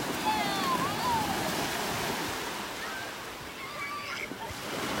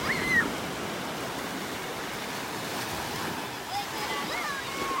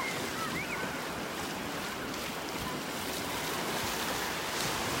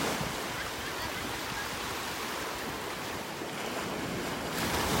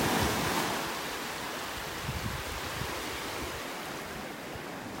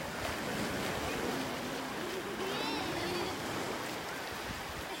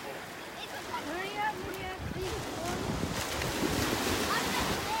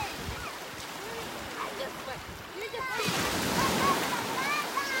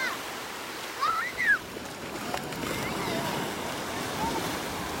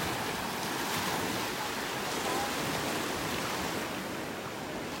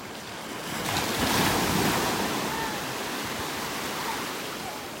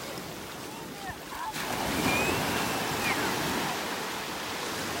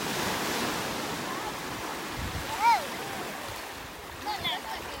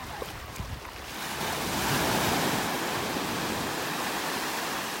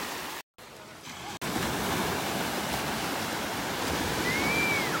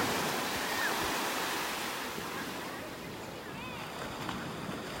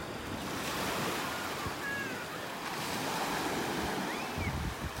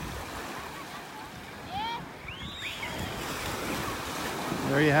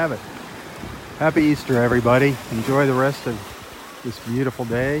 there you have it. Happy Easter, everybody. Enjoy the rest of this beautiful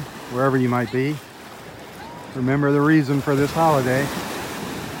day, wherever you might be. Remember the reason for this holiday.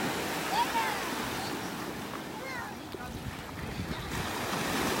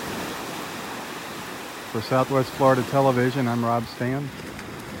 For Southwest Florida Television, I'm Robb Stan.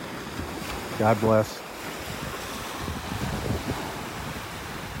 God bless.